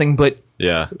 It's nothing but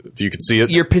you could see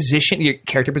it. Your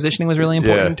character positioning was really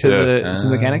important to the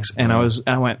mechanics. And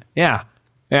I went, yeah,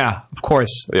 of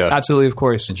course. Yeah. Absolutely, of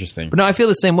course. Interesting. But no, I feel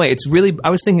the same way. It's really, I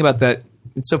was thinking about that.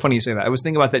 It's so funny you say that. I was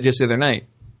thinking about that just the other night.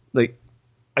 Like,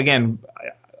 again,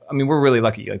 I mean, we're really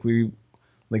lucky. Like, we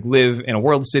like live in a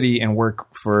world city and work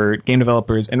for game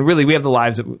developers, and really, we have the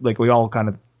lives that like we all kind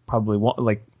of probably want,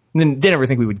 like didn't ever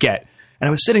think we would get. And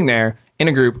I was sitting there in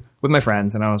a group with my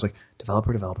friends, and I was like,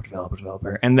 developer,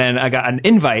 and then I got an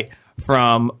invite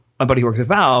from my buddy who works at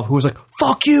Valve, who was like,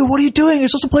 "Fuck you! What are you doing? You're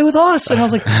supposed to play with us." And I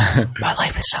was like, "My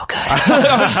life is so good."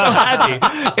 I was so happy,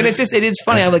 and it is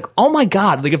funny. I'm like, "Oh my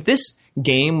god!" Like if this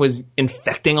game was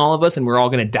infecting all of us, and we're all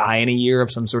going to die in a year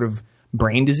of some sort of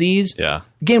brain disease,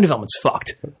 game development's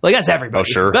fucked. Like that's everybody. Oh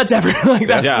sure, that's everybody. Like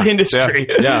that's the industry.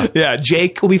 Yeah.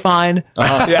 Jake will be fine.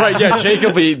 Right? Yeah, Jake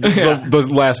will be the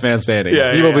last man standing.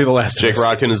 He will be the last. Jake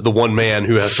Rodkin is the one man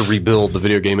who has to rebuild the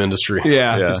video game industry. He's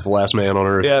the last man on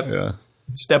Earth. Yeah.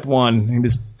 Step one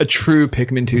is a true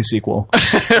Pikmin 2 sequel.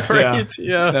 Right?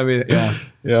 Yeah.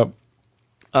 Yep.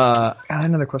 I had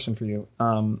another question for you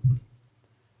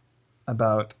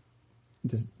about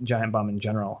this Giant Bomb in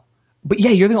general. But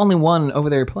yeah, you're the only one over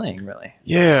there playing, really.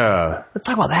 Yeah. Let's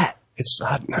talk about that.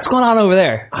 What's going on over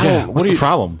there? What's the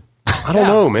problem? I don't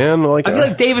know, man. Like, I feel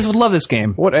like Davis would love this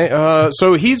game. What?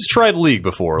 So he's tried League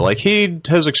before. Like he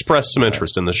has expressed some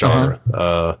interest in the genre.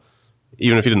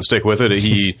 Even if he didn't stick with it,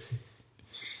 he.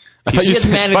 By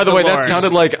the way, that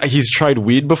sounded like he's tried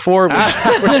weed before, which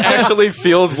actually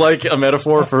feels like a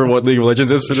metaphor for what League of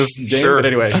Legends is for this game. Sure, but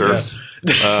anyway, to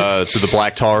the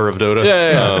black tar of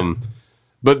Dota.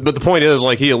 But the point is,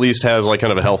 like, he at least has like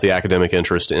kind of a healthy academic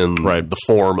interest in the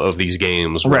form of these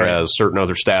games, whereas certain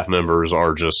other staff members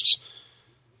are just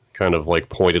kind of like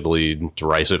pointedly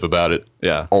derisive about it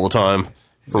all the time.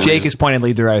 Jake is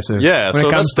pointedly derisive. Yeah, when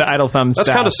it comes to Idle Thumbs, that's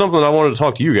kind of something I wanted to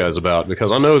talk to you guys about,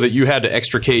 because I know that you had to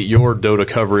extricate your Dota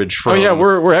coverage from. Oh yeah,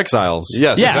 we're exiles.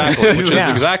 Yes, exactly. Which is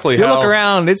exactly you how. Look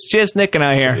around. It's just Nick and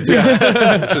I here. Which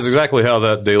is exactly how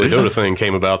that daily Dota thing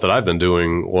came about that I've been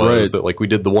doing. Was that like we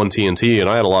did the one TNT and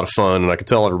I had a lot of fun, and I could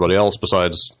tell everybody else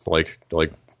besides like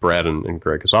Brad and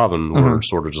Greg Kasavin were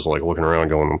sort of just like looking around,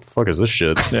 going, "What the fuck is this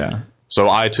shit?" Yeah. So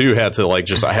I too had to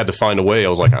I had to find a way. I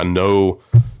was like, I know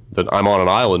that I'm on an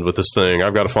island with this thing.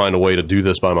 I've got to find a way to do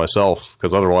this by myself,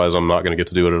 because otherwise I'm not going to get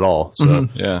to do it at all. So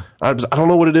I don't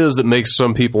know what it is that makes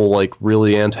some people like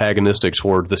really antagonistic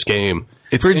toward this game.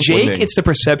 For Jake, it's the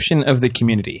perception of the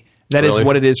community. That is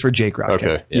what it is for Jake Rodkin.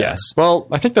 Okay. Yes. Well,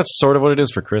 I think that's sort of what it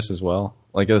is for Chris as well.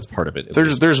 Like that's part of it.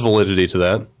 There's validity to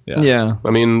that. Yeah.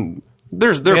 I mean, there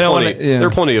are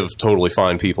plenty of totally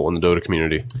fine people in the Dota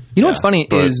community. You know what's funny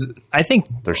is I think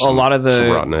there's a lot of some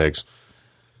rotten eggs.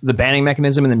 The banning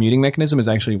mechanism and the muting mechanism is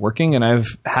actually working, and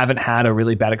haven't had a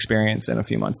really bad experience in a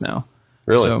few months now.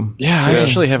 Really? So, I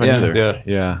actually haven't either.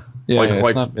 Yeah.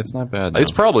 It's not bad. It's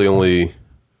probably only.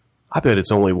 I bet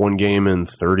it's only one game in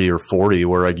 30 or 40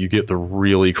 where you get the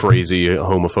really crazy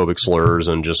homophobic slurs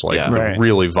and just the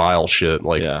really vile shit.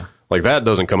 Like that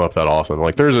doesn't come up that often.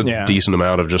 Like there's a decent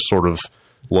amount of just sort of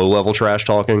low level trash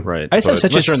talking. Right. I just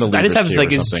have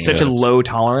such a low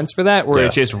tolerance for that, where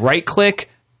it's just right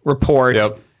click, report,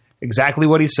 exactly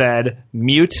what he said,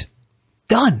 mute,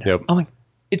 done. I'm like,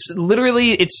 it's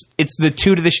literally it's the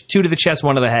two to the chest,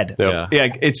 one to the head. Yeah,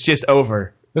 it's just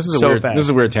over. This is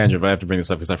a weird tangent, but I have to bring this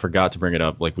up because I forgot to bring it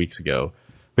up like weeks ago.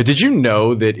 But did you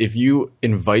know that if you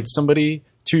invite somebody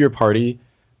to your party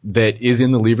that is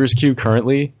in the Leavers queue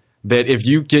currently, that if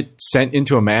you get sent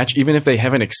into a match, even if they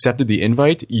haven't accepted the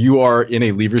invite, you are in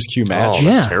a Leavers queue match? Oh,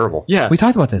 that's terrible. Yeah. We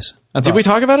talked about this. Did we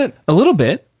talk about it? A little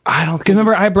bit. I don't. Because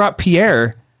remember, I brought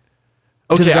Pierre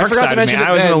to the dark side of me.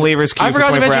 I was in the Leavers queue for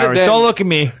 24 hours. Don't look at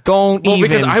me. Don't even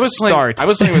because I was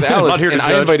playing with Alice, and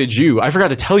I invited you. I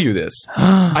forgot to tell you this.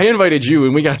 I invited you,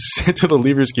 and we got sent to the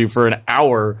Leavers queue for an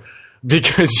hour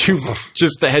because you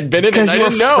just had been in it. Because you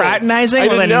were fraternizing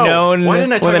with a known... Why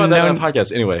didn't I talk about that on the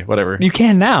podcast? Anyway, whatever. You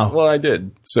can now. Well, I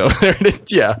did. So,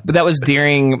 yeah. But that was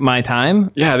during my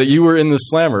time? Yeah, that you were in the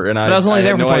Slammer, and I was only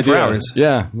there for 24 hours.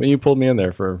 Yeah, when you pulled me in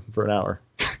there for an hour.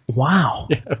 Wow.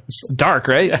 Yeah, it's dark,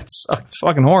 right? Yeah, it's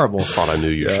fucking horrible. I thought I knew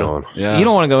you, Sean. Yeah. You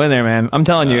don't want to go in there, man. I'm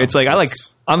telling you. It's like,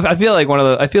 I feel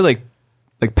like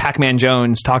like Pac-Man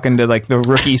Jones talking to like the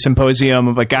rookie symposium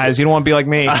of like, guys, you don't want to be like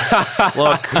me.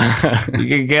 Look,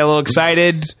 you can get a little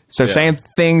excited, start saying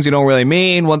things you don't really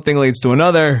mean. One thing leads to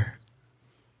another.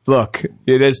 Look,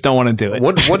 you just don't want to do it.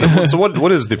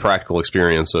 What is the practical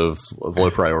experience of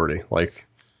low priority? Like,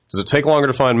 does it take longer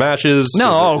to find matches?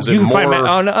 No, is it you can more?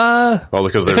 Find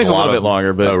because it takes a little bit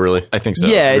longer, but really, I think so.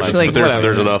 Yeah, it's like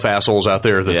there's enough assholes out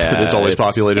there that it's always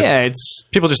populated. Yeah, it's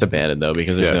people just abandon though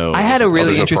because there's no. I had a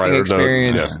really interesting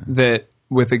experience that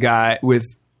with a guy we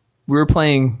were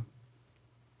playing,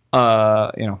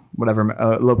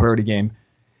 whatever low priority game,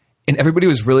 and everybody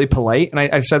was really polite. And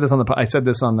I've said this on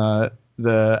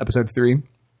the episode 3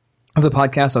 of the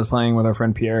podcast. I was playing with our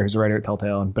friend Pierre, who's a writer at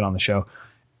Telltale and been on the show,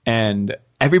 and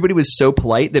everybody was so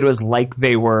polite that it was like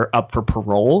they were up for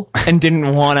parole and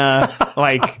didn't want to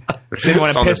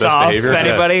piss off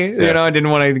anybody. You know,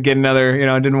 didn't want to get another. You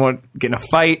know, didn't want to get in a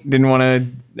fight. Didn't want to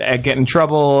get in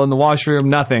trouble in the washroom,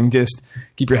 nothing. Just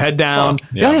keep your head down.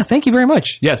 Yeah, thank you very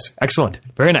much. Yes, excellent.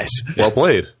 Very nice. Well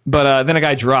played. But then a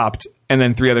guy dropped, and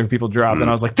then 3 other people dropped, and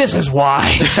I was like, this is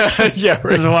why. Yeah,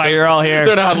 this is why you're all here.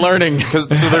 They're not learning.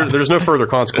 So there's no further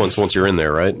consequence once you're in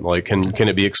there, right? Like, can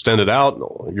it be extended out?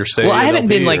 You're staying. Well, I haven't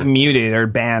been like muted or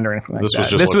banned or anything like this that. Was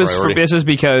just this was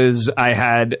because I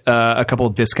had a couple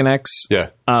of disconnects.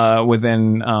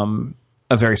 Within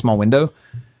a very small window.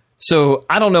 So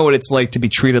I don't know what it's like to be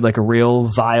treated like a real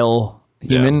vile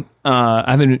human.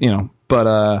 I've been,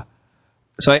 but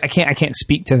so I can't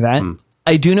speak to that.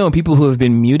 I do know people who have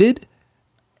been muted,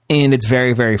 and it's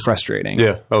very, very frustrating.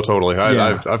 Yeah. Oh, totally.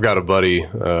 I've got a buddy.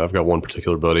 I've got one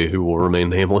particular buddy who will remain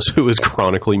nameless, who is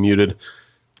chronically muted,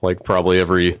 like probably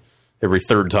every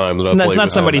third time that I play. It's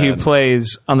not somebody who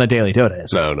plays on the Daily Dota.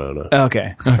 Is it? No.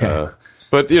 Okay.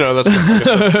 But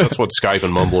that's what Skype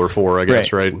and Mumble are for, I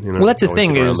guess, right? Well, that's the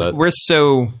thing is we're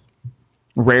so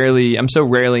rarely. I'm so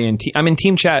rarely in. I'm in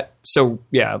team chat. So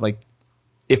yeah, like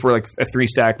if we're like a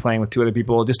 3-stack playing with 2 other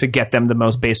people, just to get them the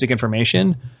most basic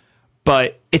information.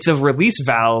 But it's a release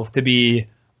valve to be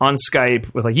on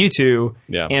Skype with like you two,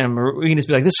 and we can just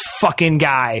be like, this fucking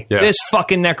guy, this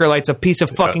fucking Necrolite's a piece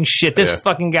of fucking shit. This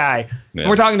fucking guy, and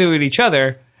we're talking to each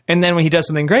other. And then when he does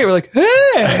something great, we're like, hey,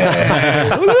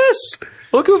 look at this.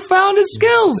 Look who found his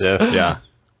skills. Yeah.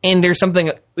 And there's something,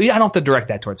 I don't have to direct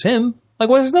that towards him. Like,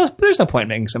 there's no point in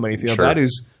making somebody feel bad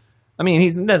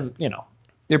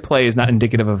their play is not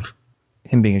indicative of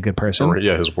him being a good person. Or,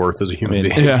 his worth as a human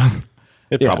being. Yeah.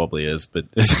 It probably is, but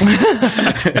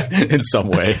in some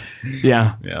way.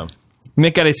 Yeah.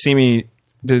 Nick got to see me.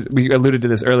 We alluded to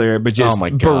this earlier, but just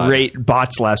berate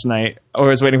bots last night. Or I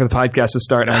was waiting for the podcast to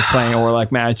start, and I was playing a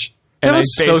Warlock match. And that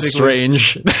was so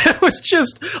strange. That was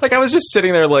just like I was just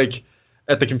sitting there, like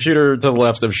at the computer to the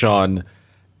left of Sean,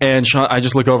 and Sean. I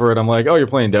just look over and I'm like, "Oh, you're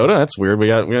playing Dota? That's weird. We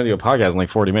got to do a podcast in like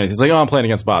 40 minutes." He's like, "Oh, I'm playing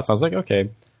against bots." I was like, "Okay,"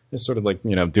 just sort of like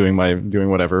doing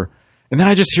whatever. And then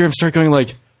I just hear him start going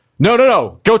like,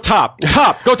 "No, go top,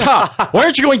 go top. Why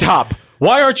aren't you going top?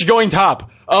 Why aren't you going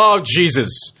top? Oh,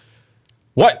 Jesus."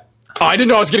 What? Oh, I didn't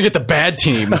know I was going to get the bad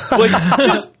team. Like,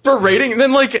 just berating. And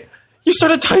then, like, you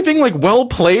started typing, like, well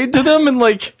played to them. And,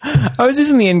 like, I was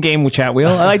using the in-game chat wheel.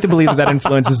 I like to believe that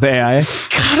influences the AI.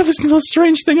 God, it was the most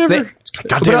strange thing ever.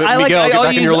 God damn it, Miguel, get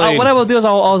back in your lane. What I will do is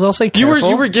I'll say careful.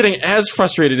 You were getting as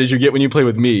frustrated as you get when you play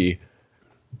with me,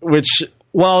 which...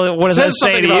 Well, what does that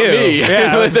say to you? Me.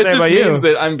 Yeah, that just means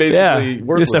that I'm basically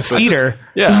worthless. Just a feeder.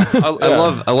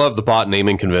 I love the bot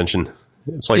naming convention.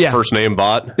 It's like first name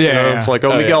bot. It's like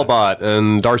Miguel bot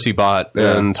and Darcy bot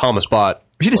and Thomas bot.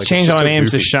 We should just change all our names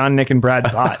to Sean, Nick, and Brad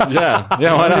bot. Why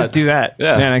not? Just do that.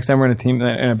 Yeah, next time we're in a team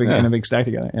in a big stack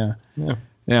together.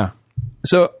 Yeah.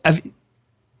 So,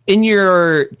 in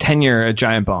your tenure at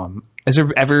Giant Bomb,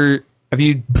 have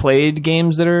you played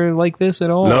games that are like this at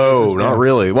all? No, not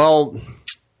really. Well,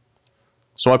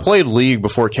 so I played League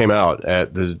before it came out at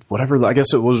I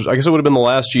guess it would have been the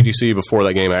last GDC before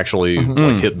that game actually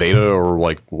like, hit beta or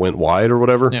like went wide or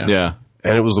whatever. Yeah.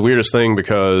 And it was the weirdest thing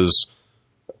because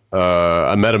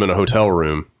I met him in a hotel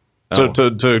room. So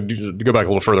to go back a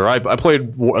little further, I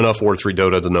played enough War 3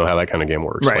 Dota to know how that kind of game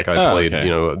works. Right. Like I played a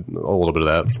little bit of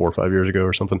that 4 or 5 years ago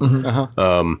or something.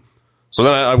 So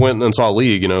then I went and saw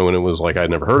League, and it was like I'd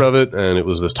never heard of it, and it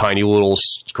was this tiny little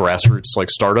grassroots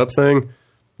like startup thing.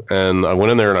 And I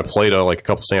went in there and I played a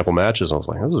couple sample matches. I was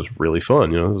like, this is really fun.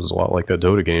 This is a lot like that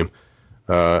Dota game.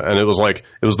 And it was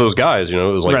those guys. It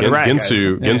was like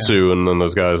Ginsu, and then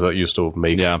those guys that used to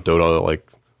make Dota. Like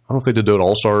I don't know if they did Dota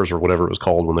All Stars or whatever it was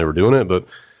called when they were doing it, but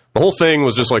the whole thing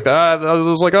was just like that. I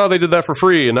was like, they did that for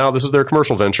free, and now this is their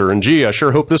commercial venture. And gee, I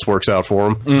sure hope this works out for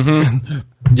them. Mm-hmm.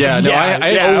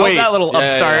 That little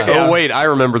upstart. Oh wait, I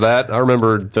remember that. I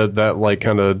remember that like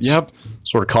kind of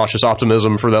sort of cautious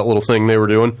optimism for that little thing they were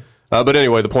doing. But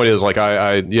anyway, the point is like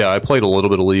I played a little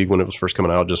bit of League when it was first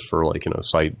coming out, just for like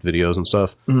site videos and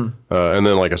stuff. And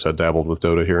then like I said, dabbled with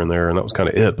Dota here and there, and that was kind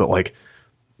of it. But like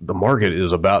the market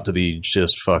is about to be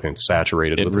just fucking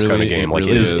saturated with this kind of game. Like,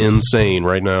 it is insane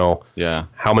right now. Yeah.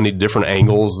 How many different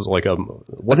angles? Like,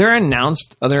 what are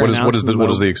announced? What is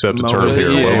the accepted terms here?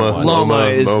 Loma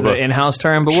is the in-house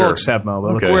term, but we'll accept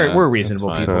MOBA. Okay. We're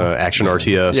reasonable people. Action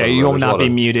RTS. Yeah, you will not be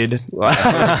muted. There's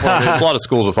a lot of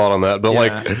schools of thought on that, but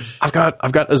like, I've got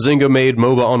a Zynga made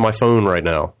MOBA on my phone right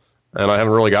now. And I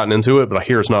haven't really gotten into it, but I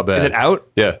hear it's not bad. Is it out?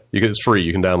 Yeah, it's free.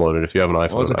 You can download it if you have an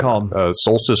iPhone. What's it called?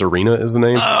 Solstice Arena is the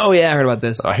name. Oh yeah, I heard about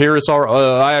this. I hear it's all.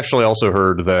 I actually also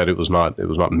heard that it was not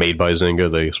made by Zynga.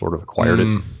 They sort of acquired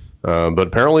it, but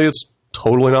apparently it's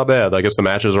totally not bad. I guess the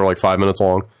matches are like 5 minutes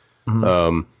long,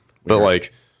 but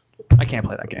like I can't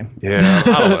play that game. Yeah,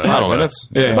 I don't know.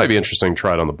 It might be interesting to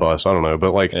try it on the bus. I don't know,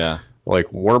 but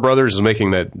like Warner Brothers is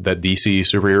making that DC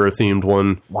superhero themed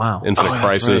one. Wow. Infinite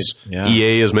Crisis. Right. Yeah.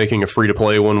 EA is making a free to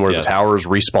play one where the towers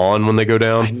respawn when they go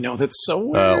down. I know, that's so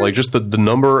weird. Like just the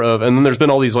number of, and then there's been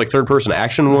all these like third person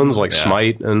action ones like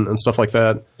Smite and stuff like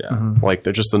that. Yeah. Like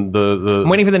they're just the I'm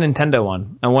waiting for the Nintendo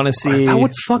one. I want to see. that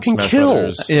would fucking Smash kill.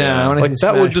 Brothers. Yeah, I want to Like see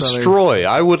that would Smash Brothers. destroy.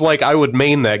 I would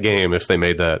main that game if they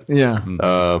made that.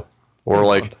 Yeah. Or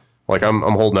like I'm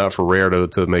holding out for Rare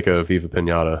to make a Viva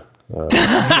Pinata. Like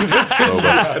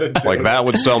that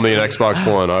would sell me an Xbox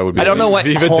One. I would be. I don't know what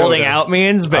Viva holding Dota. out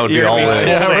means, I but would be you're all gonna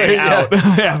be in. holding out.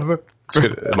 Yeah. It's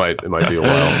good. It might be a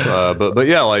while. But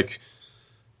yeah, like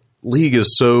League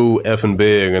is so effing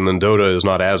big, and then Dota is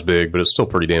not as big, but it's still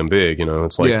pretty damn big. You know,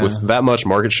 it's like with that much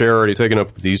market share already taken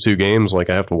up with these two games, like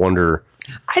I have to wonder.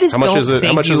 I just How much don't is it- think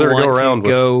how much you is there to go want around with-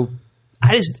 go.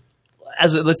 I just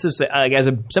let's just say as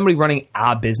somebody running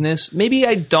a business, maybe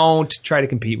I don't try to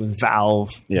compete with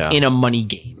Valve in a money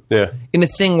game. Yeah. In a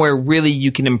thing where really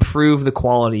you can improve the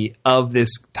quality of this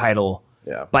title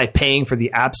by paying for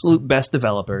the absolute best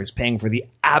developers, paying for the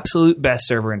absolute best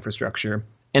server infrastructure,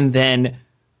 and then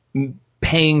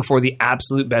paying for the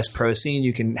absolute best pro scene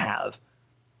you can have.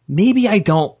 Maybe I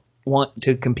don't want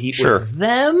to compete with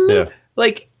them. Yeah.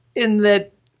 Like, in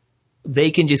that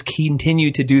they can just continue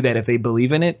to do that if they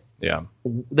believe in it. Yeah.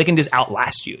 They can just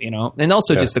outlast you, you know? And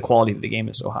also just the quality of the game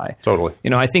is so high. Totally. You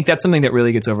know, I think that's something that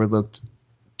really gets overlooked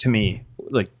to me.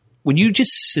 Like, when you just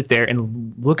sit there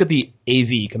and look at the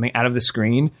AV coming out of the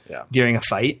screen during a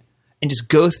fight and just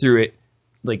go through it,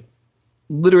 like,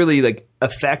 literally, like,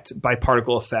 effect by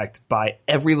particle effect by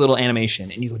every little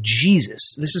animation, and you go,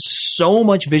 Jesus, this is so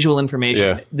much visual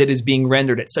information that is being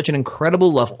rendered at such an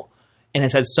incredible level and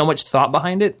has had so much thought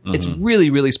behind it. It's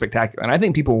really, really spectacular. And I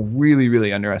think people really,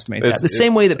 really underestimate that. The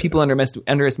same way that people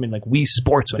underestimated like Wii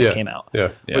Sports when it came out.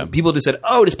 Like, people just said,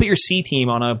 oh, just put your C team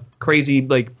on a crazy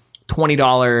like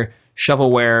 $20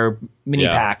 shovelware mini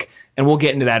pack, and we'll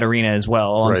get into that arena as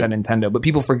well alongside Nintendo. But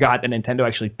people forgot that Nintendo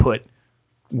actually put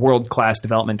world-class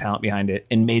development talent behind it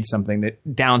and made something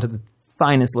that down to the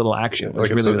finest little action.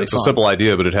 Like it's a simple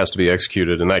idea, but it has to be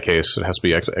executed. In that case, it has to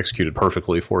be executed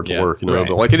perfectly for it to work. You know,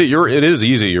 but like it is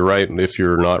easy. You're right. If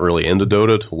you're not really into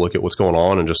Dota, to look at what's going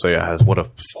on and just say, "What a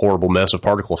horrible mess of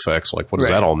particle effects." Like, what does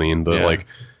that all mean? But like,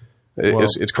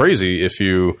 it's crazy if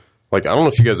you. Like, I don't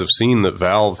know if you guys have seen that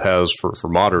Valve has for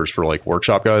modders, for like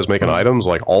workshop guys making items,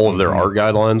 like all of their art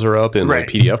guidelines are up in like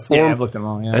PDF form. Yeah, I've looked at them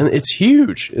all, and it's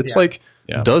huge. It's like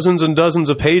dozens and dozens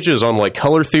of pages on like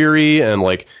color theory and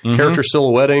like character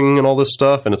silhouetting and all this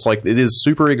stuff. And it's like, it is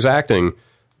super exacting,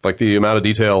 like the amount of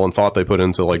detail and thought they put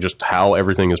into like just how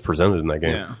everything is presented in that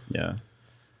game. Yeah.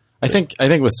 I think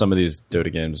with some of these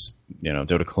Dota games, you know,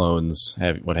 Dota clones,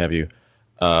 what have you,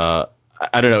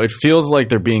 I don't know. It feels like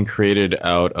they're being created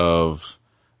out of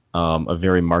a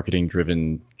very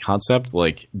marketing-driven concept,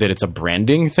 like that it's a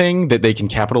branding thing that they can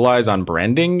capitalize on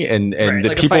branding, and that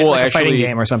like people will like actually a fighting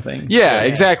game or something. Yeah,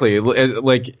 exactly.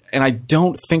 Like, and I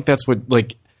don't think that's what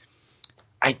like.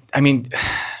 I mean,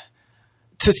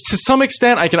 to some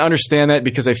extent, I can understand that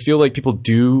because I feel like people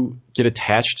do get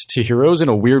attached to heroes in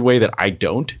a weird way that I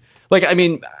don't. Like, I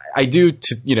mean, I do,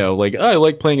 like, I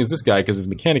like playing as this guy because his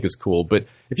mechanic is cool. But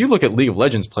if you look at League of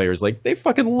Legends players, like, they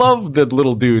fucking love the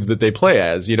little dudes that they play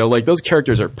as. You know, like, those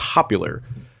characters are popular.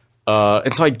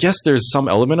 And so I guess there's some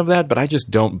element of that, but I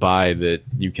just don't buy that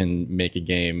you can make a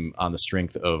game on the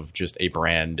strength of just a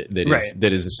brand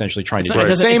that is essentially trying to do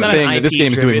the same thing that this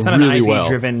game is doing really well.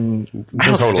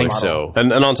 I don't think so.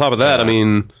 And on top of that, I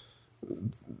mean,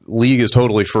 League is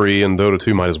totally free, and Dota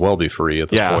 2 might as well be free at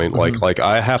this point. Like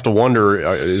I have to wonder: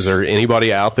 is there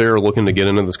anybody out there looking to get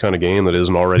into this kind of game that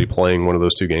isn't already playing one of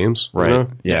those two games? Right? You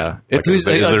know? Yeah. Is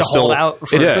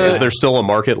there still a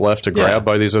market left to grab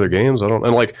by these other games?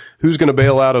 Who's going to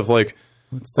bail out of like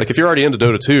if you're already into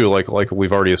Dota 2, like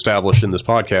we've already established in this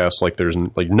podcast, like there's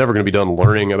like you're never going to be done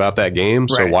learning about that game.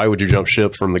 So why would you jump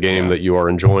ship from the game that you are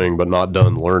enjoying but not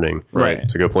done learning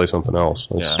to go play something else?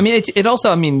 I mean, it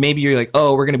also, I mean, maybe you're like,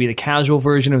 oh, we're going to be the casual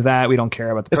version of that. We don't care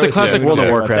about the It's the classic World of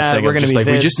Warcraft thing. We're going to be like,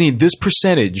 we just need this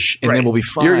percentage and then we'll be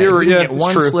fine. Get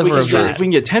one sliver of that. If we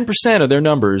can get 10% of their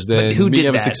numbers, then we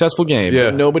have a successful game. Yeah.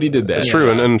 But nobody did that. It's true.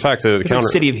 And in fact, to counter,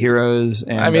 like City of Heroes.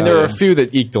 And, I mean, there are a few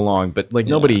that eked along, but like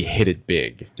nobody hit it big.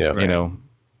 Yeah. You know?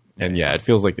 And it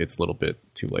feels like it's a little bit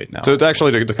too late now. So to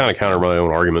actually to kind of counter my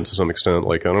own argument to some extent,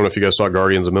 like I don't know if you guys saw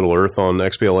Guardians of Middle Earth on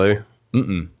XBLA.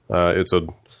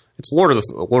 It's Lord of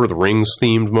the Rings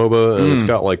themed MOBA, and it's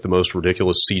got like the most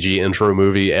ridiculous CG intro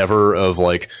movie ever of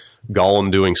like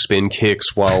Gollum doing spin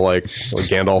kicks while like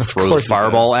Gandalf throws a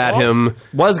fireball at him.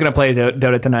 Was going to play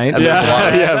Dota tonight. But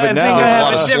now there's a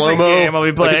lot of slow-mo. I'll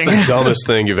be playing. It's the dumbest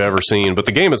thing you've ever seen. But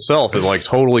the game itself is like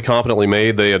totally competently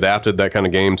made. They adapted that kind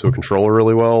of game to a controller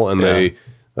really well, and they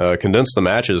condensed the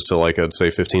matches to like I'd say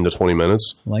 15 to 20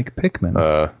 minutes. Like Pikmin.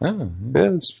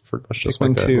 Yeah, it's pretty much just Pikmin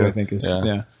like that. 2, Yeah. I think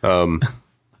is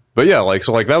But yeah, like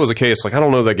so, like that was a case. Like I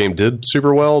don't know that game did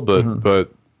super well, but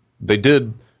they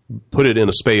did put it in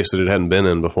a space that it hadn't been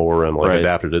in before, and like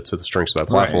adapted it to the strengths of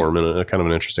that platform in a kind of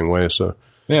an interesting way. So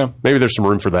yeah, maybe there's some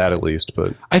room for that at least.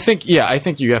 But I think you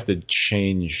have to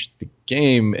change the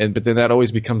game, but then that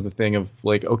always becomes the thing of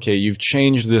like, okay, you've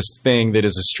changed this thing that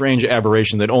is a strange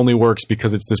aberration that only works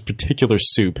because it's this particular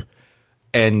soup,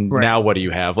 and now what do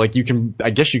you have? Like I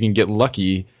guess you can get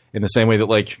lucky in the same way that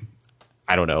like.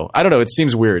 I don't know. It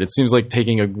seems weird. It seems like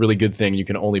taking a really good thing, you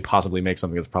can only possibly make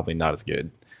something that's probably not as good.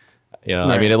 You know,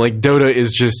 I mean, like Dota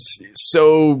is just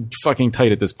so fucking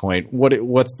tight at this point.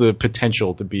 What's the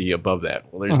potential to be above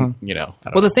that? Well, there's, you know.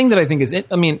 The thing that I think is,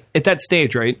 I mean, at that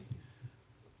stage, right?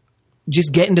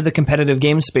 Just get into the competitive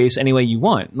game space any way you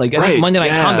want. Like, I think Monday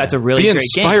Night Combat's a really great game.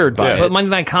 Be inspired by it. But Monday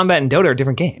Night Combat and Dota are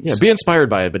different games. Yeah, be inspired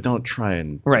by it, but don't try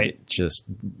and just,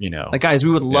 you know. Like, guys,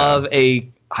 we would love a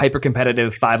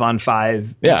hyper-competitive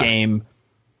 5-on-5 game.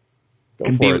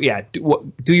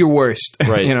 Do your worst.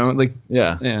 Right. You know, like,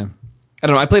 yeah. I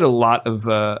don't know. I played a lot of,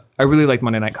 I really liked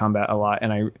Monday Night Combat a lot,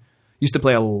 and I used to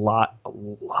play a lot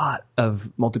of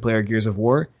multiplayer Gears of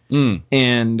War.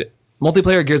 And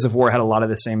multiplayer Gears of War had a lot of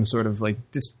the same sort of,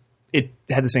 like, just, it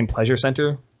had the same pleasure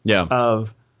center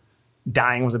of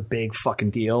dying was a big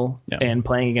fucking deal, and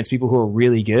playing against people who are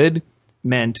really good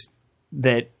meant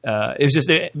that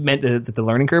it meant that the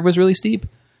learning curve was really steep.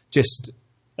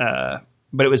 But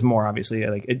it was more obviously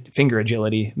like finger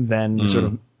agility than the sort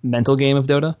of mental game of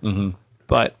Dota.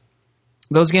 But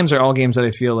those games are all games that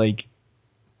I feel like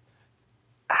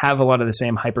have a lot of the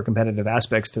same hyper competitive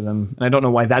aspects to them, and I don't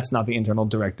know why that's not the internal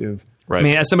directive. Right. I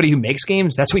mean, as somebody who makes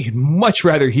games, that's what you'd much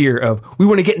rather hear of. We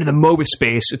want to get into the MOBA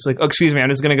space. It's like, oh, excuse me, I'm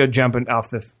just going to go jumping off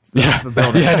the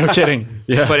building. Yeah, no kidding.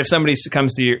 Yeah. But if somebody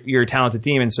comes to your talented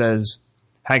team and says,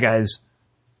 "Hi guys,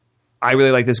 I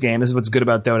really like this game. This is what's good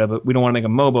about Dota, but we don't want to make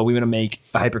a MOBA. We want to make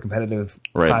a hyper competitive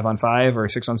 5-on-5 or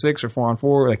 6-on-6 or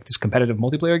 4-on-4, like this competitive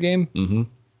multiplayer game."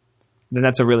 Then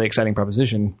that's a really exciting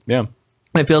proposition. Yeah.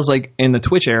 And it feels like in the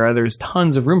Twitch era, there's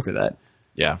tons of room for that.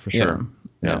 Yeah, for sure.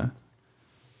 Yeah.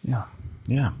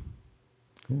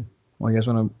 Cool. Well, you guys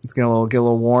want to? Let's get a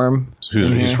little warm.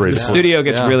 Who's ready? The studio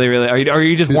gets really. Are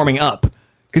you just warming up?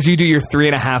 Because you do your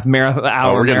 3.5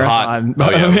 hour marathon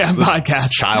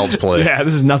podcast. Child's play. Yeah,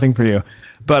 this is nothing for you.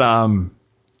 But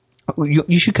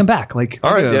you should come back. Like,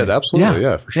 all right, absolutely,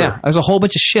 yeah, for sure. Yeah, there's a whole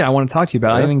bunch of shit I want to talk to you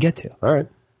about. I didn't even get to. All right.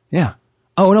 Yeah.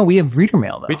 Oh no, we have reader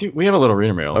mail though. We have a little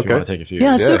reader mail. If you want to take a few.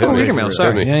 Yeah, let's do a couple reader mail.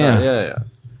 Sorry. Yeah.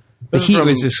 The heat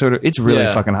was just sort of. It's really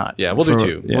fucking hot. Yeah, we'll do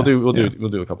two. Yeah. We'll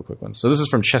do a couple quick ones. So this is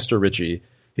from Chester Ritchie.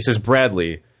 He says,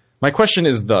 Bradley, my question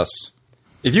is thus: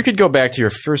 if you could go back to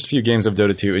your first few games of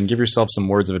Dota 2 and give yourself some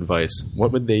words of advice,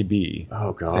 what would they be?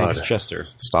 Oh God, thanks, Chester.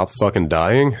 Stop fucking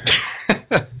dying.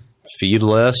 Feed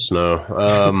less. No.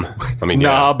 I mean,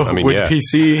 knob with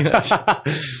PC.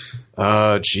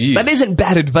 Geez. That isn't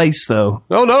bad advice, though.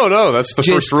 No. That's the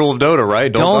first rule of Dota,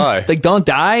 right? Don't die. Like, don't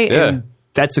die. Yeah. And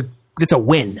that's a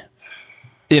win.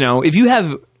 You know, if you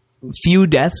have few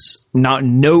deaths,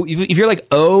 if you're like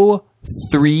 0,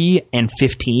 3, and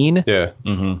 15,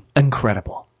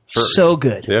 incredible. Sure. So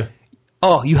good. Yeah.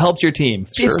 Oh, you helped your team.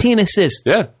 15 assists.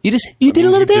 Yeah. You did a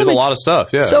little damage. You did a lot of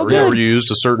stuff. Yeah. So good. Or you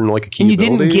used a certain like a key and you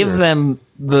didn't give them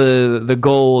the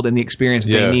gold and the experience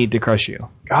that they need to crush you.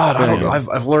 God, I don't know.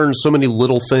 I've learned so many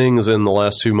little things in the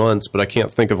last 2 months, but I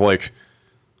can't think of like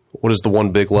what is the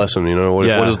one big lesson. You know,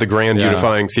 what is the grand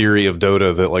unifying theory of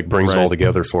Dota that like brings it all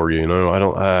together for you? You know, I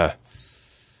don't.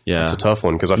 Yeah, it's a tough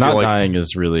one because I feel like dying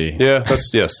is really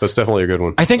that's definitely a good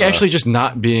one. I think actually just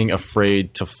not being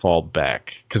afraid to fall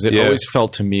back, because it always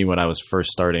felt to me when I was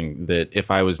first starting that if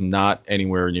I was not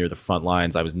anywhere near the front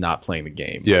lines, I was not playing the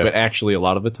game. Yeah. But actually, a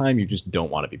lot of the time, you just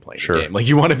don't want to be playing the game. Like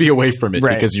you want to be away from it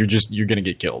because you're going to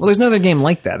get killed. Well, there's no other game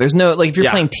like that. There's no if you're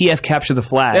playing TF Capture the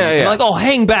Flag, you're like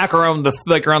hang back around the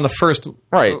first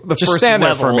the just first stand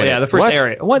level, there for a minute. The first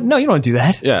area. What? No, you don't do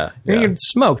that. Yeah, you're getting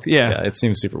smoked. Yeah, it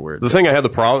seems super weird. The thing I had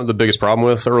the biggest problem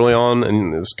with early on,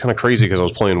 and it's kind of crazy because I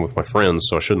was playing with my friends,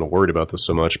 so I shouldn't have worried about this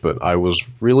so much, but I was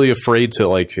really afraid to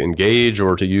like engage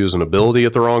or to use an ability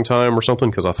at the wrong time or something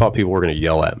because I thought people were going to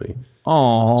yell at me.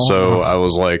 Oh, so I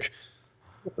was like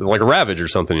a Ravage or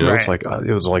something, you know. It's like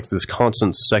it was like this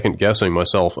constant second guessing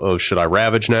myself. Oh, should I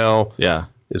Ravage now? Yeah.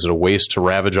 Is it a waste to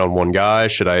Ravage on one guy?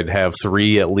 Should I have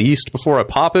 3 at least before I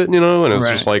pop it? And it's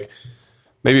just like,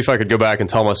 maybe if I could go back and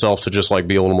tell myself to just like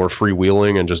be a little more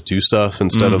freewheeling and just do stuff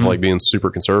instead of like being super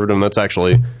conservative. And that's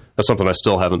something I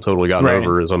still haven't totally gotten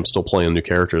over, is I'm still playing new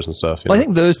characters and stuff. Well, I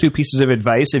think those 2 pieces of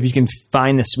advice, if you can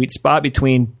find the sweet spot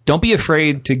between, don't be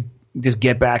afraid to just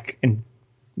get back and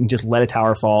just let a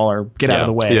tower fall or get out of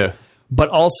the way. Yeah. But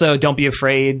also don't be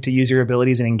afraid to use your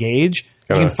abilities and engage.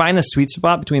 If you can find the sweet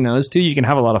spot between those 2, you can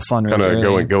have a lot of fun. Kind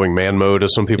of going man mode,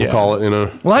 as some people call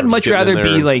it. Well, I'd much rather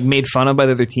be like made fun of by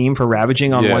the other team for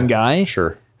ravaging on one guy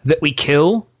that we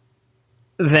kill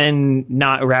than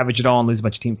not ravage at all and lose a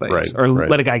bunch of team fights or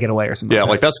let a guy get away or something. Yeah,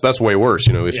 like that's way worse.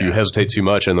 If you hesitate too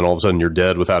much and then all of a sudden you're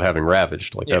dead without having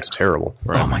ravaged, like that's terrible.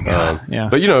 Right. Oh my god.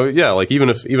 But like even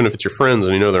if it's your friends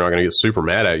and they're not going to get super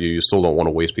mad at you, you still don't want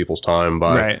to waste people's time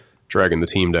by dragging the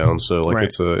team down. So like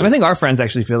and I think our friends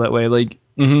actually feel that way. Like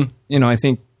I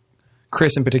think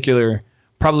Chris in particular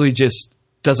probably just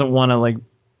doesn't want to like.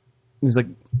 He's like,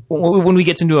 when we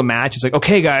get into a match, it's like,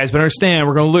 okay, guys, but understand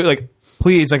we're going to lose. Like,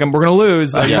 please, like we're going to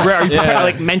lose. Are you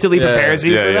like mentally prepares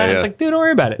you for that? It's like, dude, don't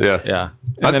worry about it. Yeah.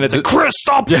 And then it's like, Chris,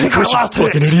 stop! Chris,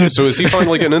 fucking idiot. So is he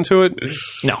finally getting into it?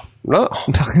 No.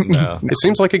 It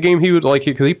seems like a game he would like.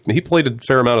 He played a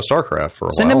fair amount of StarCraft for a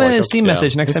while. Send him a Steam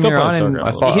message next time you're on,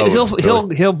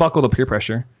 and he'll buckle the peer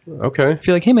pressure. Okay,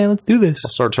 feel like, hey man, let's do this. I'll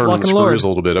start turning the screws a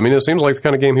little bit. I mean, it seems like the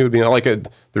kind of game he would be like.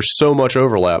 There's so much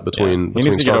overlap between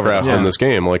StarCraft and this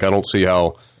game. Like, I don't see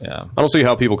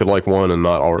how people could like one and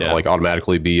not like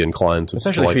automatically be inclined to.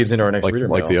 Essentially feeds into our next reader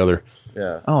like the other.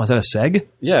 Yeah. Oh, is that a seg?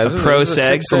 Yeah, a pro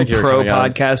seg from pro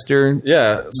podcaster.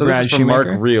 Yeah. So this is from Mark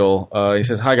Reel. He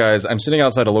says, "Hi guys, I'm sitting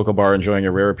outside a local bar enjoying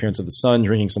a rare appearance of the sun,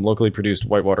 drinking some locally produced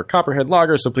Whitewater Copperhead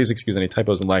lager. So please excuse any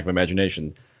typos and lack of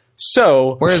imagination."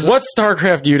 So, what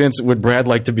StarCraft units would Brad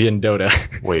like to be in Dota?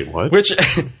 Wait, what? Which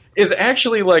is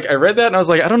actually like, I read that and I was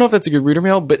like, I don't know if that's a good reader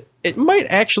mail, but it might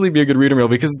actually be a good reader mail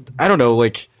because I don't know,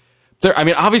 like,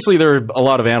 obviously there are a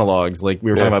lot of analogs, like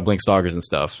we were talking about Blink Stalkers and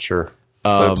stuff. Sure.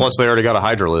 Plus, they already got a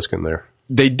Hydralisk in there.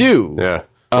 They do. Yeah.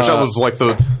 Which that was like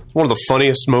one of the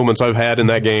funniest moments I've had in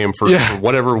that game for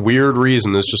whatever weird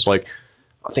reason. It's just like,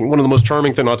 I think one of the most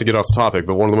charming things, not to get off the topic,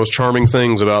 but one of the most charming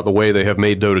things about the way they have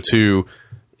made Dota 2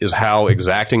 is how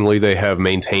exactingly they have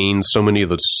maintained so many of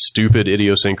the stupid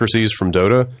idiosyncrasies from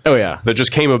Dota. Oh, yeah. That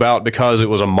just came about because it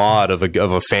was a mod of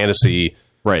a fantasy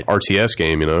RTS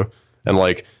game, And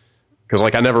like, because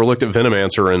like I never looked at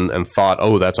Venomancer and thought,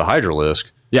 oh, that's a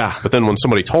Hydralisk. Yeah. But then when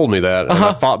somebody told me that, and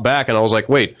I thought back and I was like,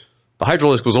 wait, the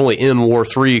Hydralisk was only in War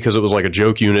 3 because it was like a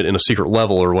joke unit in a secret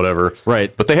level or whatever.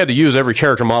 Right. But they had to use every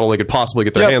character model they could possibly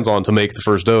get their hands on to make the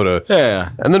first Dota.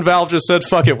 Yeah. And then Valve just said,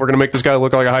 fuck it, we're going to make this guy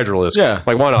look like a Hydralisk. Yeah.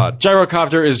 Like, why not?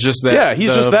 Gyrocopter is just that. Yeah,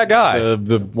 he's just that guy.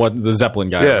 The Zeppelin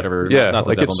guy or whatever. Yeah. Not the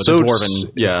like Zeppelin, it's but so, the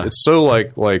Dwarven. It's so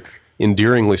like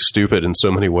endearingly stupid in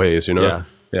so many ways,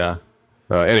 Yeah.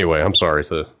 Anyway, I'm sorry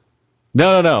to...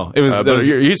 No. It was.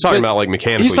 He's talking about like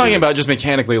mechanically. He's talking about just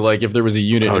mechanically, like if there was a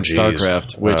unit in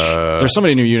StarCraft, which there's so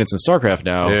many new units in StarCraft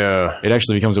now. Yeah, it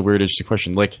actually becomes a weird, interesting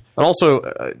question. Like, and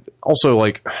also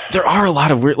like there are a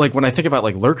lot of weird. Like when I think about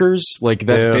like lurkers, like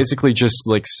that's basically just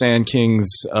like Sand King's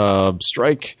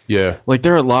strike. Yeah, like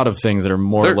there are a lot of things that are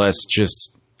more or less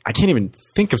just. I can't even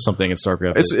think of something in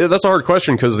StarCraft. That's a hard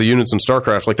question because the units in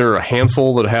StarCraft, like there are a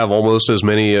handful that have almost as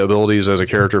many abilities as a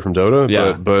character from Dota.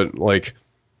 Yeah, but like.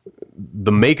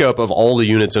 The makeup of all the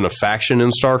units in a faction in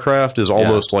StarCraft is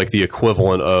almost like the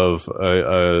equivalent of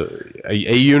a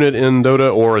unit in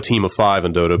Dota or a team of 5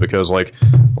 in Dota because like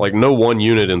no one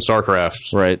unit in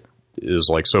StarCraft is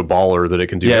like so baller that it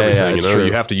can do everything. True.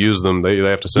 You have to use them. They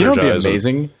have to synergize. You know, it'd be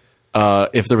amazing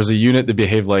if there was a unit that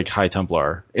behaved like High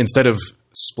Templar instead of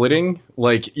splitting.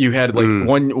 Like you had like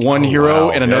one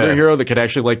hero and another hero that could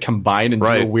actually like combine and do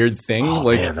a weird thing. Oh,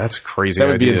 like man, that's crazy. That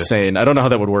would be insane. I don't know how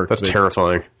that would work. That's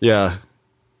terrifying. Yeah.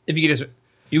 If you could just.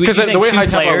 Because the way High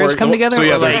Templar players come together, so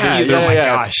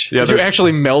gosh, if you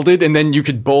actually melded, and then you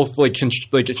could both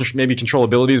maybe control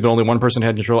abilities, but only one person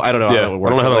had control. I don't know how that would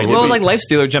work. I don't know how that would like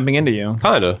Lifestealer jumping into you,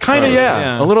 kind of,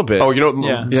 a little bit. Oh,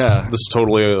 this is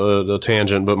totally a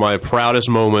tangent, but my proudest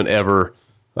moment ever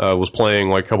was playing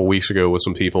like a couple weeks ago with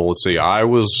some people. Let's see, I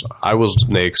was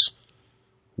Nakes.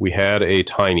 We had a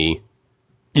tiny.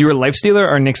 You were Lifestealer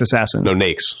or Nyx Assassin? No,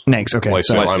 Nakes. Nakes, okay.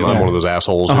 I'm one of those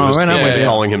assholes who was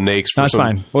calling him Nakes. That's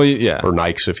fine. Well, yeah. Or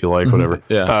Nikes, if you like, whatever.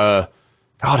 Yeah.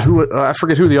 God, I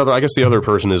forget who the other... I guess the other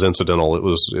person is incidental. It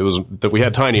was that we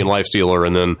had Tiny and Lifestealer,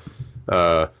 and then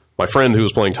my friend who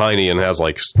was playing Tiny and has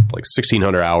like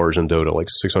 1,600 hours in Dota, like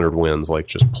 600 wins, like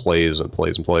just plays and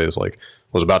plays and plays, like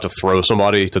was about to throw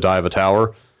somebody to dive a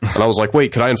tower. And I was like,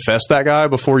 wait, could I infest that guy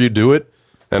before you do it?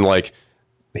 And like...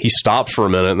 he stopped for a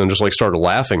minute and then just like started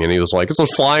laughing, and he was like, "It's a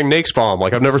flying Nake's bomb.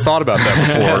 Like I've never thought about that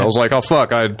before." And I was like, "Oh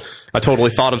fuck, I totally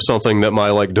thought of something that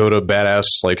my like Dota badass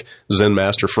like Zen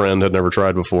master friend had never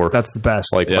tried before." That's the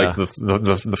best. Like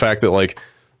the fact that like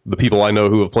the people I know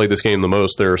who have played this game the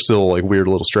most, there are still like weird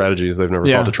little strategies they've never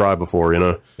thought to try before. You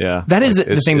know? Yeah, that is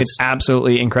the thing that's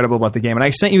absolutely incredible about the game. And I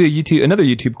sent you another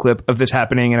YouTube clip of this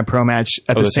happening in a pro match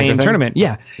at the same tournament.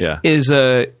 Yeah. Is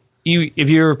have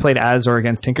you ever played as or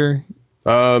against Tinker?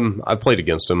 I played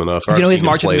against him enough. You know his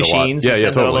March of the Machines?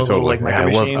 Yeah, totally. Like, I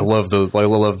love the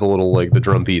little like the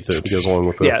drum beat that goes along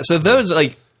with it. Yeah, so those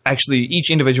like actually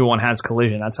each individual one has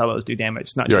collision. That's how those do damage.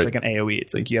 It's not just like an AoE.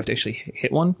 It's like you have to actually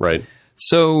hit one. Right.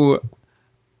 So,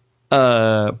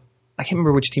 I can't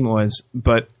remember which team it was,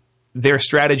 but their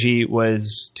strategy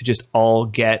was to just all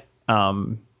get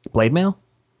blade mail,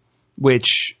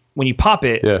 which when you pop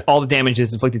it, all the damage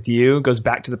that's inflicted to you goes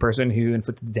back to the person who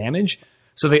inflicted the damage.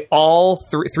 So they all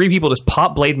three people just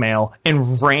popped blade mail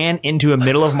and ran into a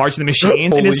middle of March of the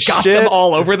Machines and just got them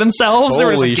all over themselves. They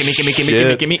were like,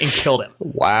 gimme, and killed him.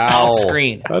 Wow. Off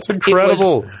screen. That's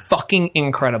incredible. It was fucking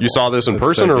incredible. You saw this in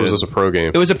person or was this a pro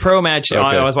game? It was a pro match.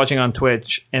 I was watching on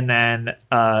Twitch, and then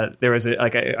there was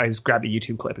I just grabbed a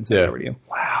YouTube clip and sent it over to you.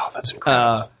 Wow, that's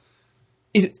incredible.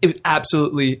 It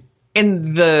absolutely...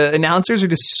 And the announcers are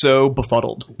just so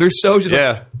befuddled. They're so just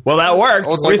like, well, that worked.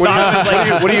 What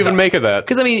do you even make of that?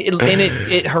 Because, I mean,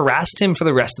 it harassed him for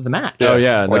the rest of the match. Oh,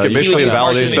 yeah. Like, it basically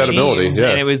invalidates that ability.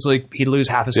 Yeah. And it was like he'd lose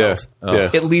half his health.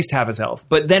 At least half his health.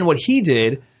 But then what he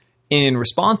did in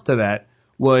response to that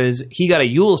was he got a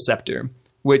Yule Scepter,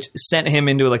 which sent him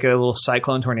into like a little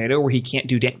cyclone tornado where he can't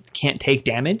take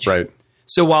damage. Right.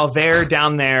 So while they're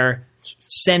down there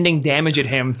sending damage at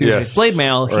him through his blade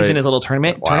mail, he's in his little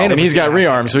tornado. And he's got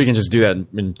rearm, so he can just do that in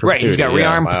perpetuity. Right, he's got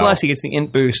rearm, plus he gets the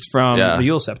int boost from the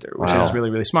Yule Scepter, which is really,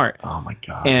 really smart. Oh my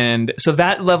god. And so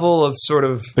that level of sort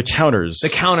of... The counters.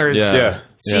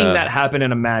 Seeing that happen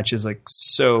in a match is like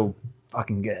so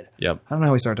fucking good. Yep. I don't know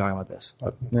how we started talking about this.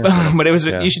 But it was.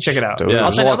 You should check it out.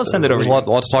 I'll send it over to you. There's a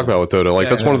lot to talk about with Dota. Like,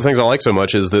 that's one of the things I like so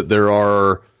much is that there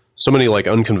are so many like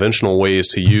unconventional ways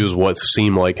to use what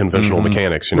seem like conventional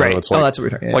mechanics. You know, right. It's like, that's what we're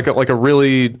talking about. Like a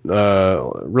really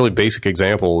really basic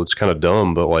example. It's kind of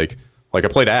dumb, but like I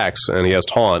played Axe and he has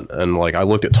taunt, and like I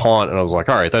looked at taunt and I was like,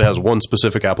 all right, that has one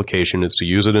specific application. It's to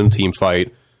use it in a team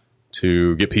fight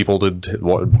to get people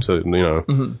to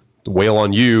wail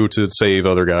on you to save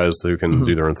other guys who can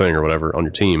do their own thing or whatever on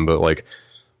your team. But like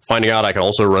finding out I could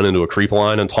also run into a creep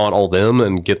line and taunt all them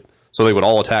and get. So they would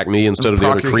all attack me instead of the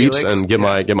other creeps and get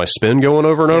my spin going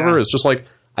over and over. It's just like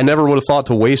I never would have thought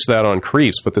to waste that on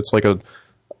creeps, but it's like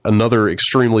another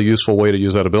extremely useful way to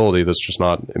use that ability that's just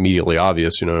not immediately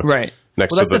obvious, you know. Right.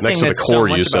 Next to the core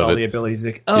use of it. All the abilities,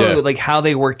 like how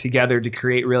they work together to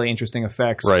create really interesting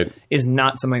effects. Right. Is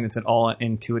not something that's at all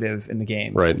intuitive in the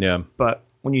game. Right. Yeah. But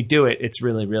when you do it, it's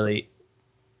really, really.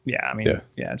 Yeah, I mean,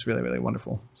 it's really, really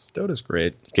wonderful. Dota's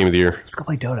great. Game of the year. Let's go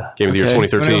play Dota. Game of the year 2013.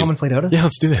 You want to go home and play Dota? Yeah,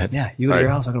 let's do that. Yeah, you go to your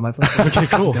house, I'll go to my place. Okay,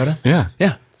 cool. Dota? Yeah.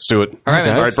 Let's do it. All right,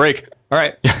 man. All right, break. All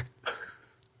right.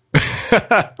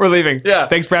 We're leaving. Yeah.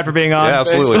 Thanks, Brad, for being on. Yeah,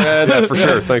 absolutely. Yeah, for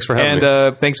sure. Thanks for having me.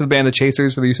 And thanks to the band The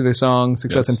Chasers for the use of their song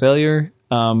Success and Failure.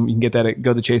 You can get that at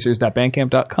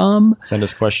gothechasers.bandcamp.com. Send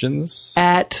us questions.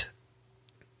 At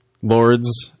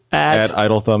Lords at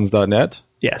idlethumbs.net.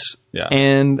 Yes. Yeah.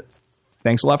 And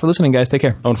thanks a lot for listening, guys. Take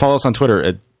care. Oh, and follow us on Twitter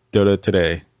at Dota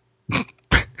Today.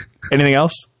 Anything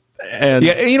else? And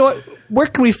you know what? Where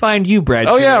can we find you, Brad?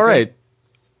 Oh, yeah, right.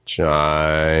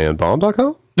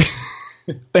 Giantbomb.com?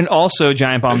 And also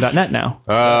giantbomb.net now.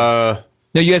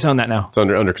 No, you guys own that now. It's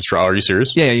under construction. Are you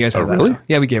serious? Yeah, you guys own that. Really? Now.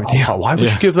 Yeah, we gave it to you. Why would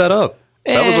you give that up?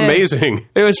 That was amazing.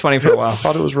 It was funny for a while. I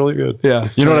thought it was really good. Yeah.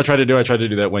 You know what I tried to do? I tried to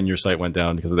do that when your site went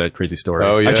down because of that crazy story.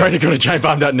 Oh, yeah. I tried to go to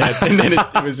giantbomb.net and then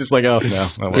it was just like, oh,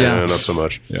 no. Yeah, not so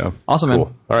much. Yeah. Awesome, man.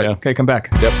 Cool. All right. Yeah. Okay, come back.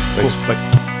 Yep. Thanks. Cool.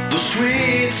 Bye. The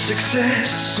sweet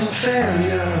success and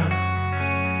failure.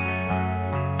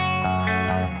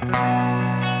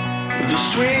 The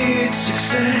sweet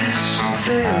success and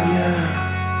failure.